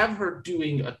 they have her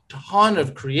doing a ton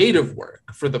of creative work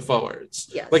for the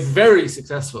forwards, like very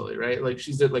successfully, right? Like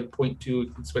she's at like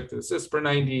 0.2 expected assists per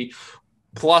 90,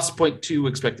 plus 0.2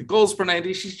 expected goals per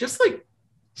 90. She's just like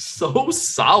so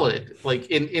solid, like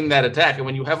in that attack. And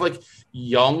when you have like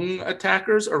young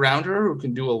attackers around her who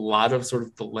can do a lot of sort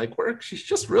of the legwork, she's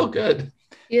just real good.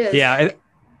 Yeah.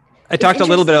 I talked a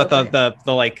little bit about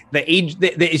the age,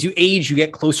 as you age, you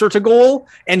get closer to goal.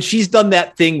 And she's done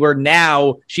that thing where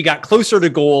now she got closer to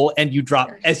goal and you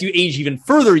drop, as you age even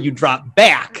further, you drop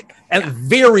back. And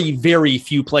very, very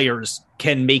few players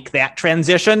can make that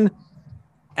transition.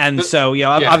 And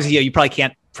obviously you probably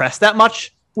can't press that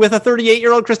much with a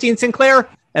 38-year-old Christine Sinclair.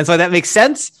 And so that makes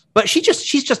sense. But she's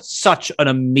just such an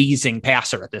amazing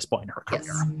passer at this point in her career.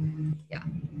 Yes.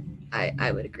 Yeah,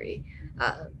 I would agree.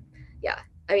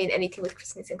 I mean, anything with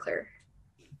Christine Sinclair.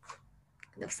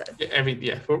 Enough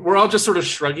said. We're all just sort of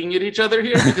shrugging at each other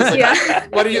here. Because,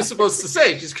 like, what are you supposed to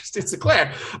say? She's Christine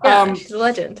Sinclair. She's a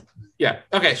legend. Yeah.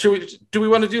 Okay. Do we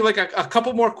want to do like a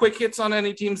couple more quick hits on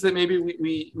any teams that maybe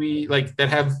we like that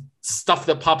have stuff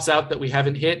that pops out that we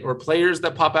haven't hit, or players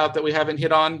that pop out that we haven't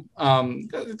hit on? I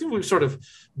think we've sort of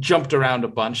jumped around a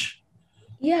bunch.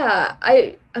 Yeah.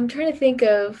 I'm trying to think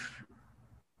of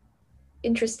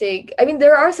interesting. I mean,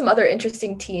 there are some other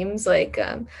interesting teams, like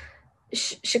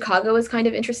Chicago is kind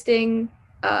of interesting.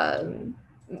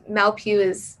 Malpew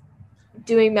is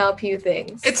doing Malpew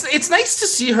things. It's nice to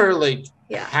see her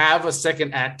have a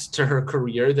second act to her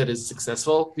career that is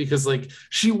successful, because like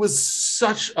she was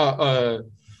such a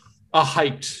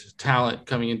hyped talent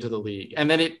coming into the league,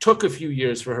 and then it took a few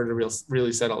years for her to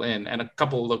really settle in, and a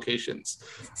couple of locations.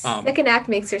 Second act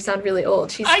makes her sound really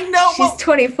old. She's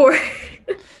 24.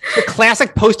 The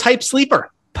classic post-hype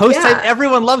sleeper. Post-hype,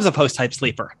 everyone loves a post-hype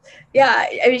sleeper. Yeah,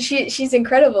 I mean, she's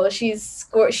incredible. She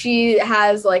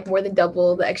has like more than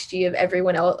double the XG of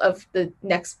everyone else, of the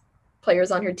next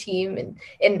players on her team,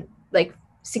 and like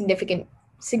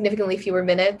significantly fewer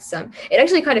minutes. It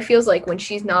actually kind of feels like when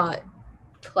she's not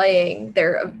playing,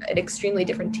 they're an extremely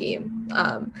different team,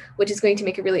 which is going to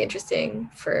make it really interesting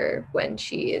for when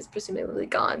she is presumably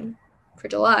gone for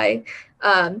July.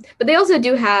 But they also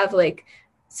do have like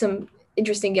some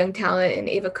interesting young talent in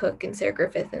Ava Cook and Sarah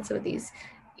Griffith and some of these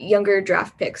younger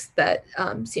draft picks that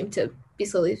seem to be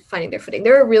slowly finding their footing.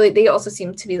 They also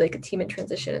seem to be like a team in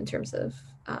transition in terms of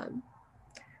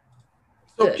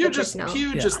Pew just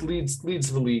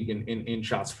leads the league in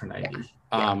shots per 90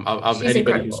 of She's anybody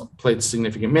incredible. who's played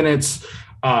significant minutes,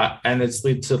 and it's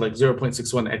lead to like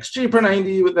 0.61 xG per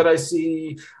 90 that I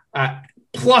see.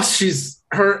 Plus,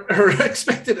 her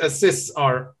expected assists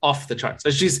are off the charts. So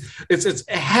it's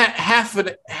half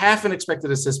an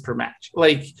expected assist per match.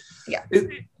 Like,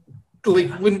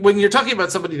 like when you're talking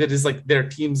about somebody that is like their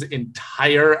team's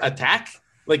entire attack,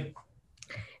 like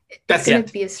that's going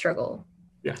to be a struggle.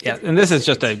 Yeah, and this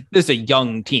is a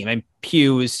young team. And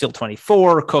Pew is still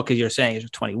 24. Cook, as you're saying, is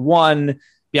 21.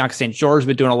 Bianca St. George has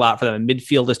been doing a lot for them. In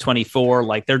midfield is 24.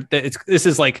 Like this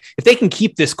is like, if they can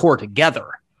keep this core together,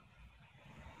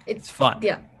 it's fun.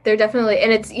 Yeah, they're definitely,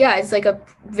 and it's like a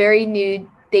very new.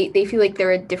 They feel like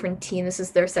they're a different team. This is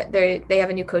they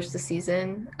have a new coach this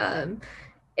season, and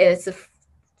it's the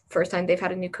first time they've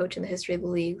had a new coach in the history of the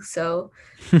league. So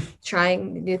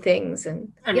trying new things,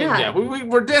 and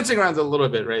we're dancing around a little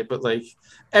bit, right? But like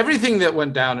everything that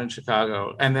went down in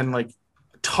Chicago, and then like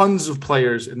tons of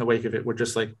players in the wake of it were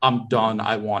just like, I'm done,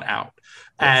 I want out. Yes.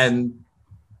 And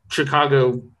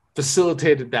Chicago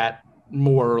facilitated that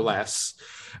more or less.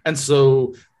 And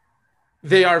so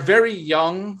they are very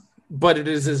young, but it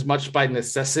is as much by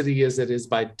necessity as it is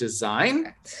by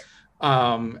design.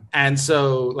 And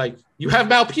so like you have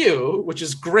Mal Pugh, which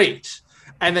is great.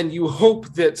 And then you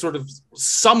hope that sort of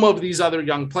some of these other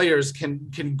young players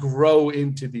can grow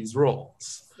into these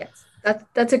roles. Yes,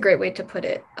 that's a great way to put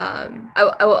it. I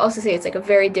will also say it's like a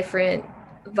very different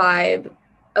vibe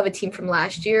of a team from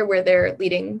last year where their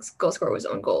leading goal scorer was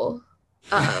own goal.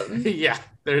 Yeah,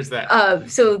 there's that.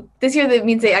 So this year that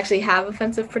means they actually have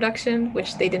offensive production,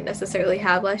 which they didn't necessarily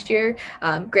have last year.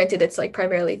 Granted, it's like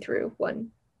primarily through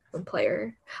one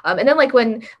player. And then like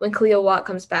when Kalia Watt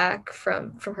comes back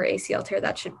from her ACL tear,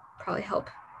 that should probably help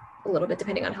a little bit,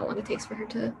 depending on how long it takes for her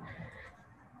to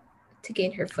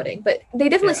gain her footing. But they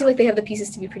definitely seem like they have the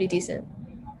pieces to be pretty decent.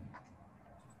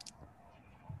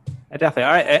 Definitely.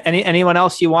 All right. Anyone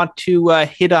else you want to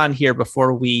hit on here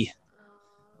before we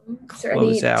Is there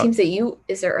any teams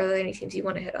are there any teams you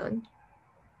want to hit on?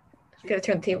 You gotta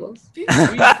turn the tables.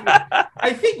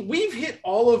 I think we've hit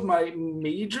all of my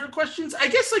major questions. I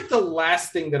guess like the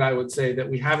last thing that I would say that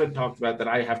we haven't talked about that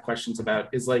I have questions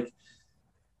about is like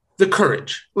the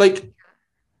courage. Like,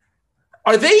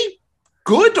 are they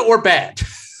good or bad?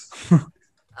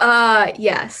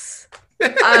 Yes.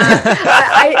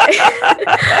 I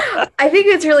think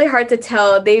it's really hard to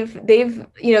tell. They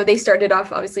started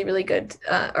off obviously really good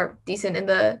or decent in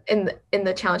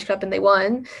the Challenge Cup, and they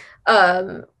won.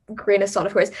 Grain of salt,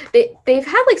 of course. They've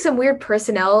had like some weird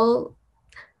personnel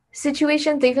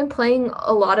situations. They've been playing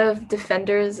a lot of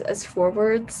defenders as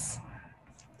forwards.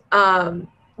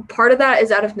 Part of that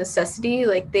is out of necessity.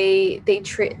 Like they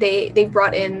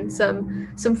brought in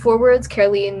some forwards.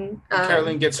 Caroline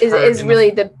gets is really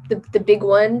the big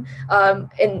one.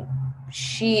 And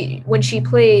when she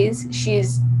plays,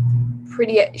 she's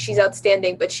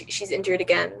outstanding, but she's injured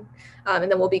again, and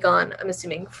then will be gone, I'm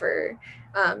assuming, for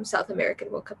South American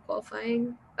World Cup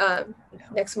qualifying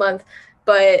next month.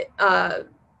 But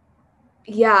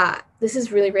this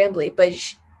is really rambly, but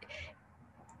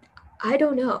I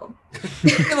don't know.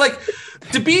 Like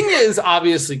Dabinia is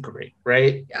obviously great,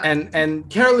 right? Yeah. And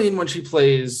Caroline, when she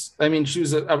plays, I mean, she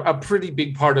was a pretty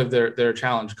big part of their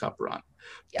Challenge Cup run.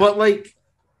 Yeah. But like,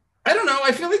 I don't know.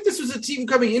 I feel like this was a team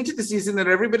coming into the season that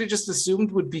everybody just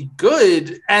assumed would be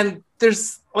good, and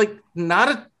there's like not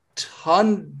a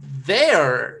ton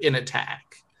there in attack.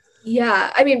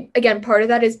 Yeah, I mean, again, part of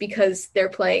that is because they're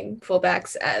playing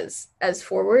fullbacks as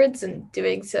forwards and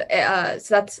doing so.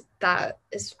 So that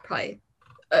is probably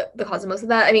the cause of most of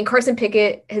that. I mean, Carson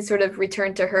Pickett has sort of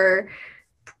returned to her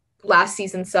last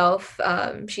season self.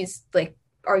 She's like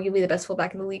arguably the best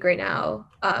fullback in the league right now.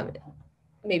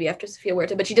 Maybe after Sophia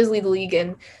Huerta, but she does lead the league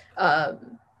in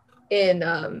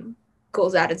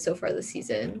goals added so far this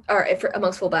season, or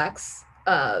amongst fullbacks.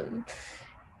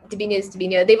 Dabinia is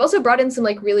Dabinia. They've also brought in some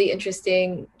like really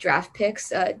interesting draft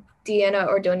picks. Deanna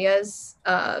Ordonez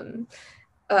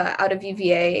out of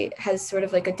UVA has sort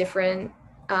of like a different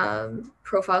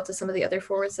profile to some of the other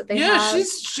forwards that they have. Yeah,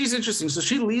 she's interesting. So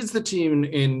she leads the team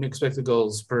in expected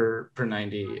goals per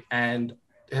 90 and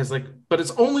has like, but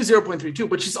it's only 0.32,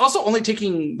 but she's also only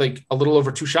taking like a little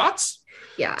over 2 shots.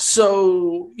 Yeah.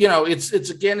 So,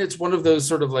 it's one of those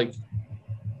sort of like,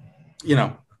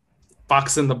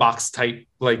 box in the box type,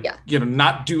 like,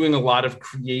 not doing a lot of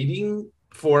creating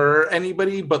for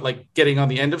anybody, but like getting on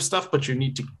the end of stuff, but you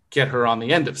need to get her on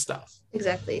the end of stuff.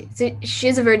 Exactly. So she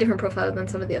has a very different profile than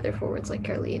some of the other forwards like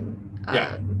Caroline.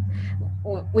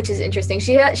 which is interesting.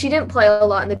 She didn't play a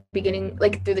lot in the beginning,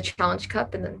 like through the Challenge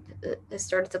Cup, and then has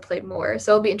started to play more.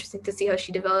 So it'll be interesting to see how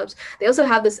she develops. They also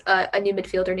have this a new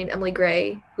midfielder named Emily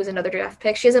Gray, who's another draft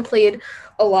pick. She hasn't played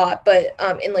a lot, but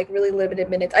in like really limited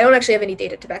minutes. I don't actually have any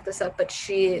data to back this up, but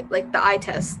she, like, the eye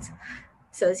test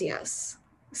says yes.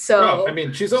 So I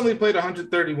mean, she's only played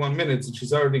 131 minutes and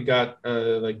she's already got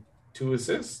like 2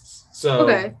 assists. So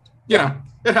okay,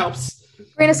 it helps.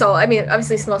 Grain of salt. I mean,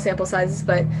 obviously small sample sizes,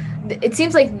 but it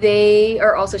seems like they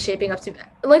are also shaping up to,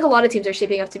 like a lot of teams are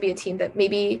shaping up to be a team that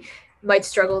maybe might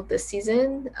struggle this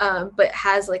season, but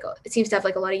has it seems to have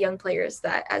like a lot of young players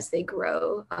that as they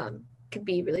grow could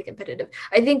be really competitive.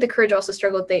 I think the Courage also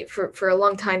struggled. For a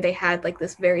long time they had like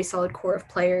this very solid core of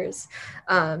players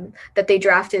that they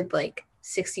drafted like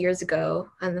 6 years ago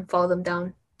and then followed them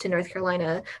down to North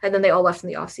Carolina, and then they all left in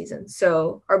the offseason.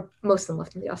 Or most of them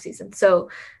left in the offseason.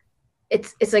 So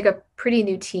it's like a pretty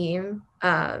new team.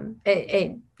 They're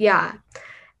an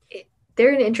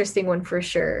interesting one for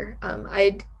sure.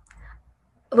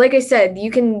 Like I said,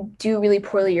 you can do really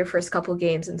poorly your first couple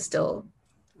games and still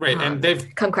and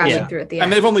they've come crashing through at the end.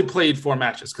 And they've only played 4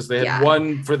 matches because they had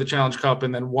one for the Challenge Cup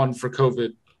and then one for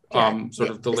COVID sort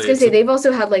of delayed. I was gonna say they've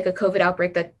also had like a COVID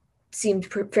outbreak that seemed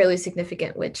fairly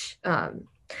significant, which I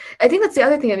think that's the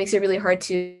other thing that makes it really hard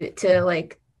to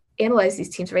like analyze these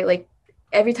teams, right? Like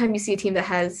every time you see a team that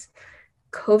has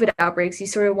COVID outbreaks, you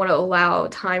sort of want to allow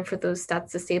time for those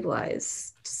stats to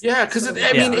stabilize. Yeah, because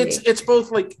it's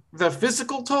both like the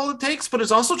physical toll it takes, but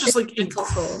it's also just like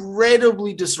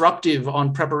incredibly disruptive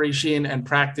on preparation and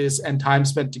practice and time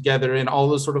spent together and all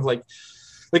those sort of like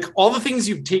all the things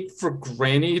you take for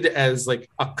granted as like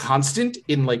a constant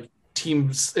in like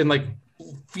teams and like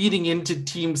feeding into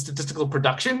team statistical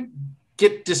production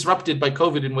get disrupted by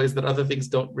COVID in ways that other things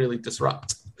don't really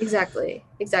disrupt. Exactly.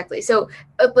 So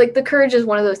like the Courage is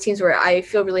one of those teams where I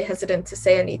feel really hesitant to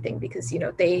say anything because,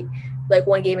 they like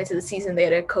one game into the season, they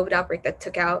had a COVID outbreak that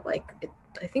took out I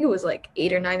think it was like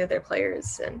 8 or 9 of their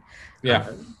players. And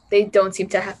they don't seem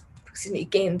to have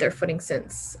gained their footing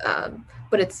since.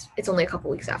 But it's only a couple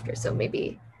weeks after. So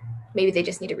maybe they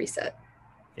just need a reset.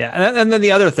 Yeah. And then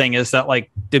the other thing is that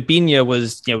like Dabinia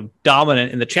was,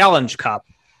 dominant in the Challenge Cup,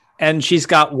 and she's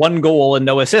got 1 goal and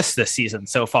no assists this season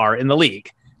so far in the league.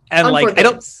 And like, I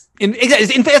don't, in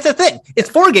fact, that's the thing. It's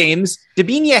 4 games.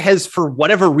 Dabinia has, for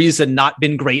whatever reason, not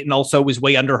been great and also was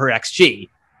way under her XG.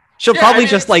 She'll probably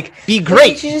just like be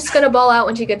great. She's just going to ball out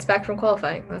when she gets back from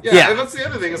qualifying. And that's the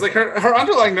other thing. Is like her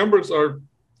underlying numbers are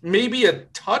maybe a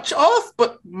touch off,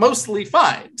 but mostly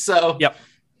fine. So, there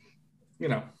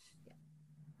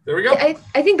we go. I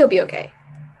think they'll be okay.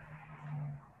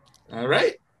 All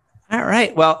right.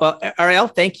 Well,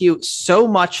 Arielle, thank you so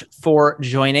much for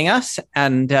joining us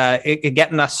and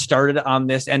getting us started on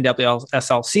this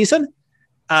NWSL season.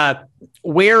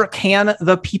 Where can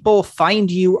the people find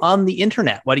you on the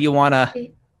internet? What do you want to?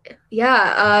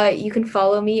 You can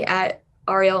follow me at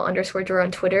Arielle_Dror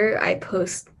on Twitter. I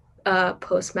post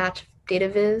post-match data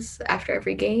viz after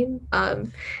every game.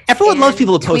 Everyone loves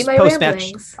people who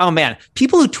post-match. Oh man,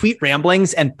 people who tweet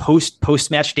ramblings and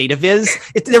post-match data viz,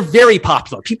 they're very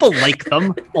popular. People like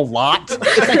them a lot.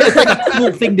 It's like a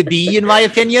cool thing to be, in my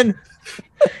opinion.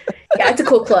 Yeah, it's a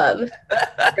cool club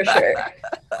for sure.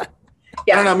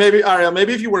 I don't know,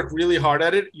 maybe if you work really hard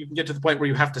at it, you can get to the point where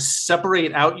you have to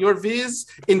separate out your viz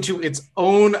into its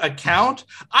own account.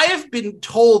 I have been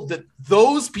told that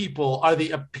those people are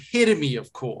the epitome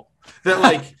of cool. That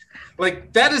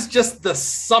like that is just the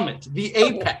summit, the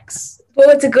apex. Well,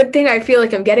 it's a good thing I feel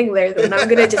like I'm getting there. Then I'm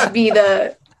gonna just be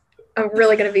I'm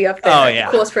really gonna be up there,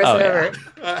 the coolest person ever.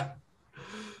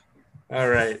 All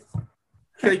right,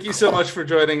 thank you so much for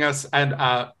joining us. And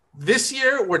this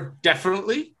year we're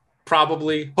definitely,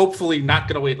 probably, hopefully not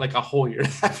gonna wait like a whole year to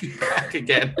have you back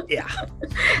again. Yeah,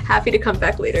 happy to come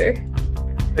back later.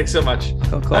 Thanks so much.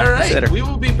 Cool. All right. We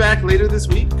will be back later this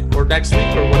week or next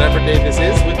week or whatever day this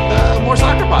is with more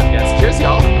soccer podcasts. Cheers,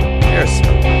 y'all.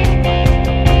 Cheers.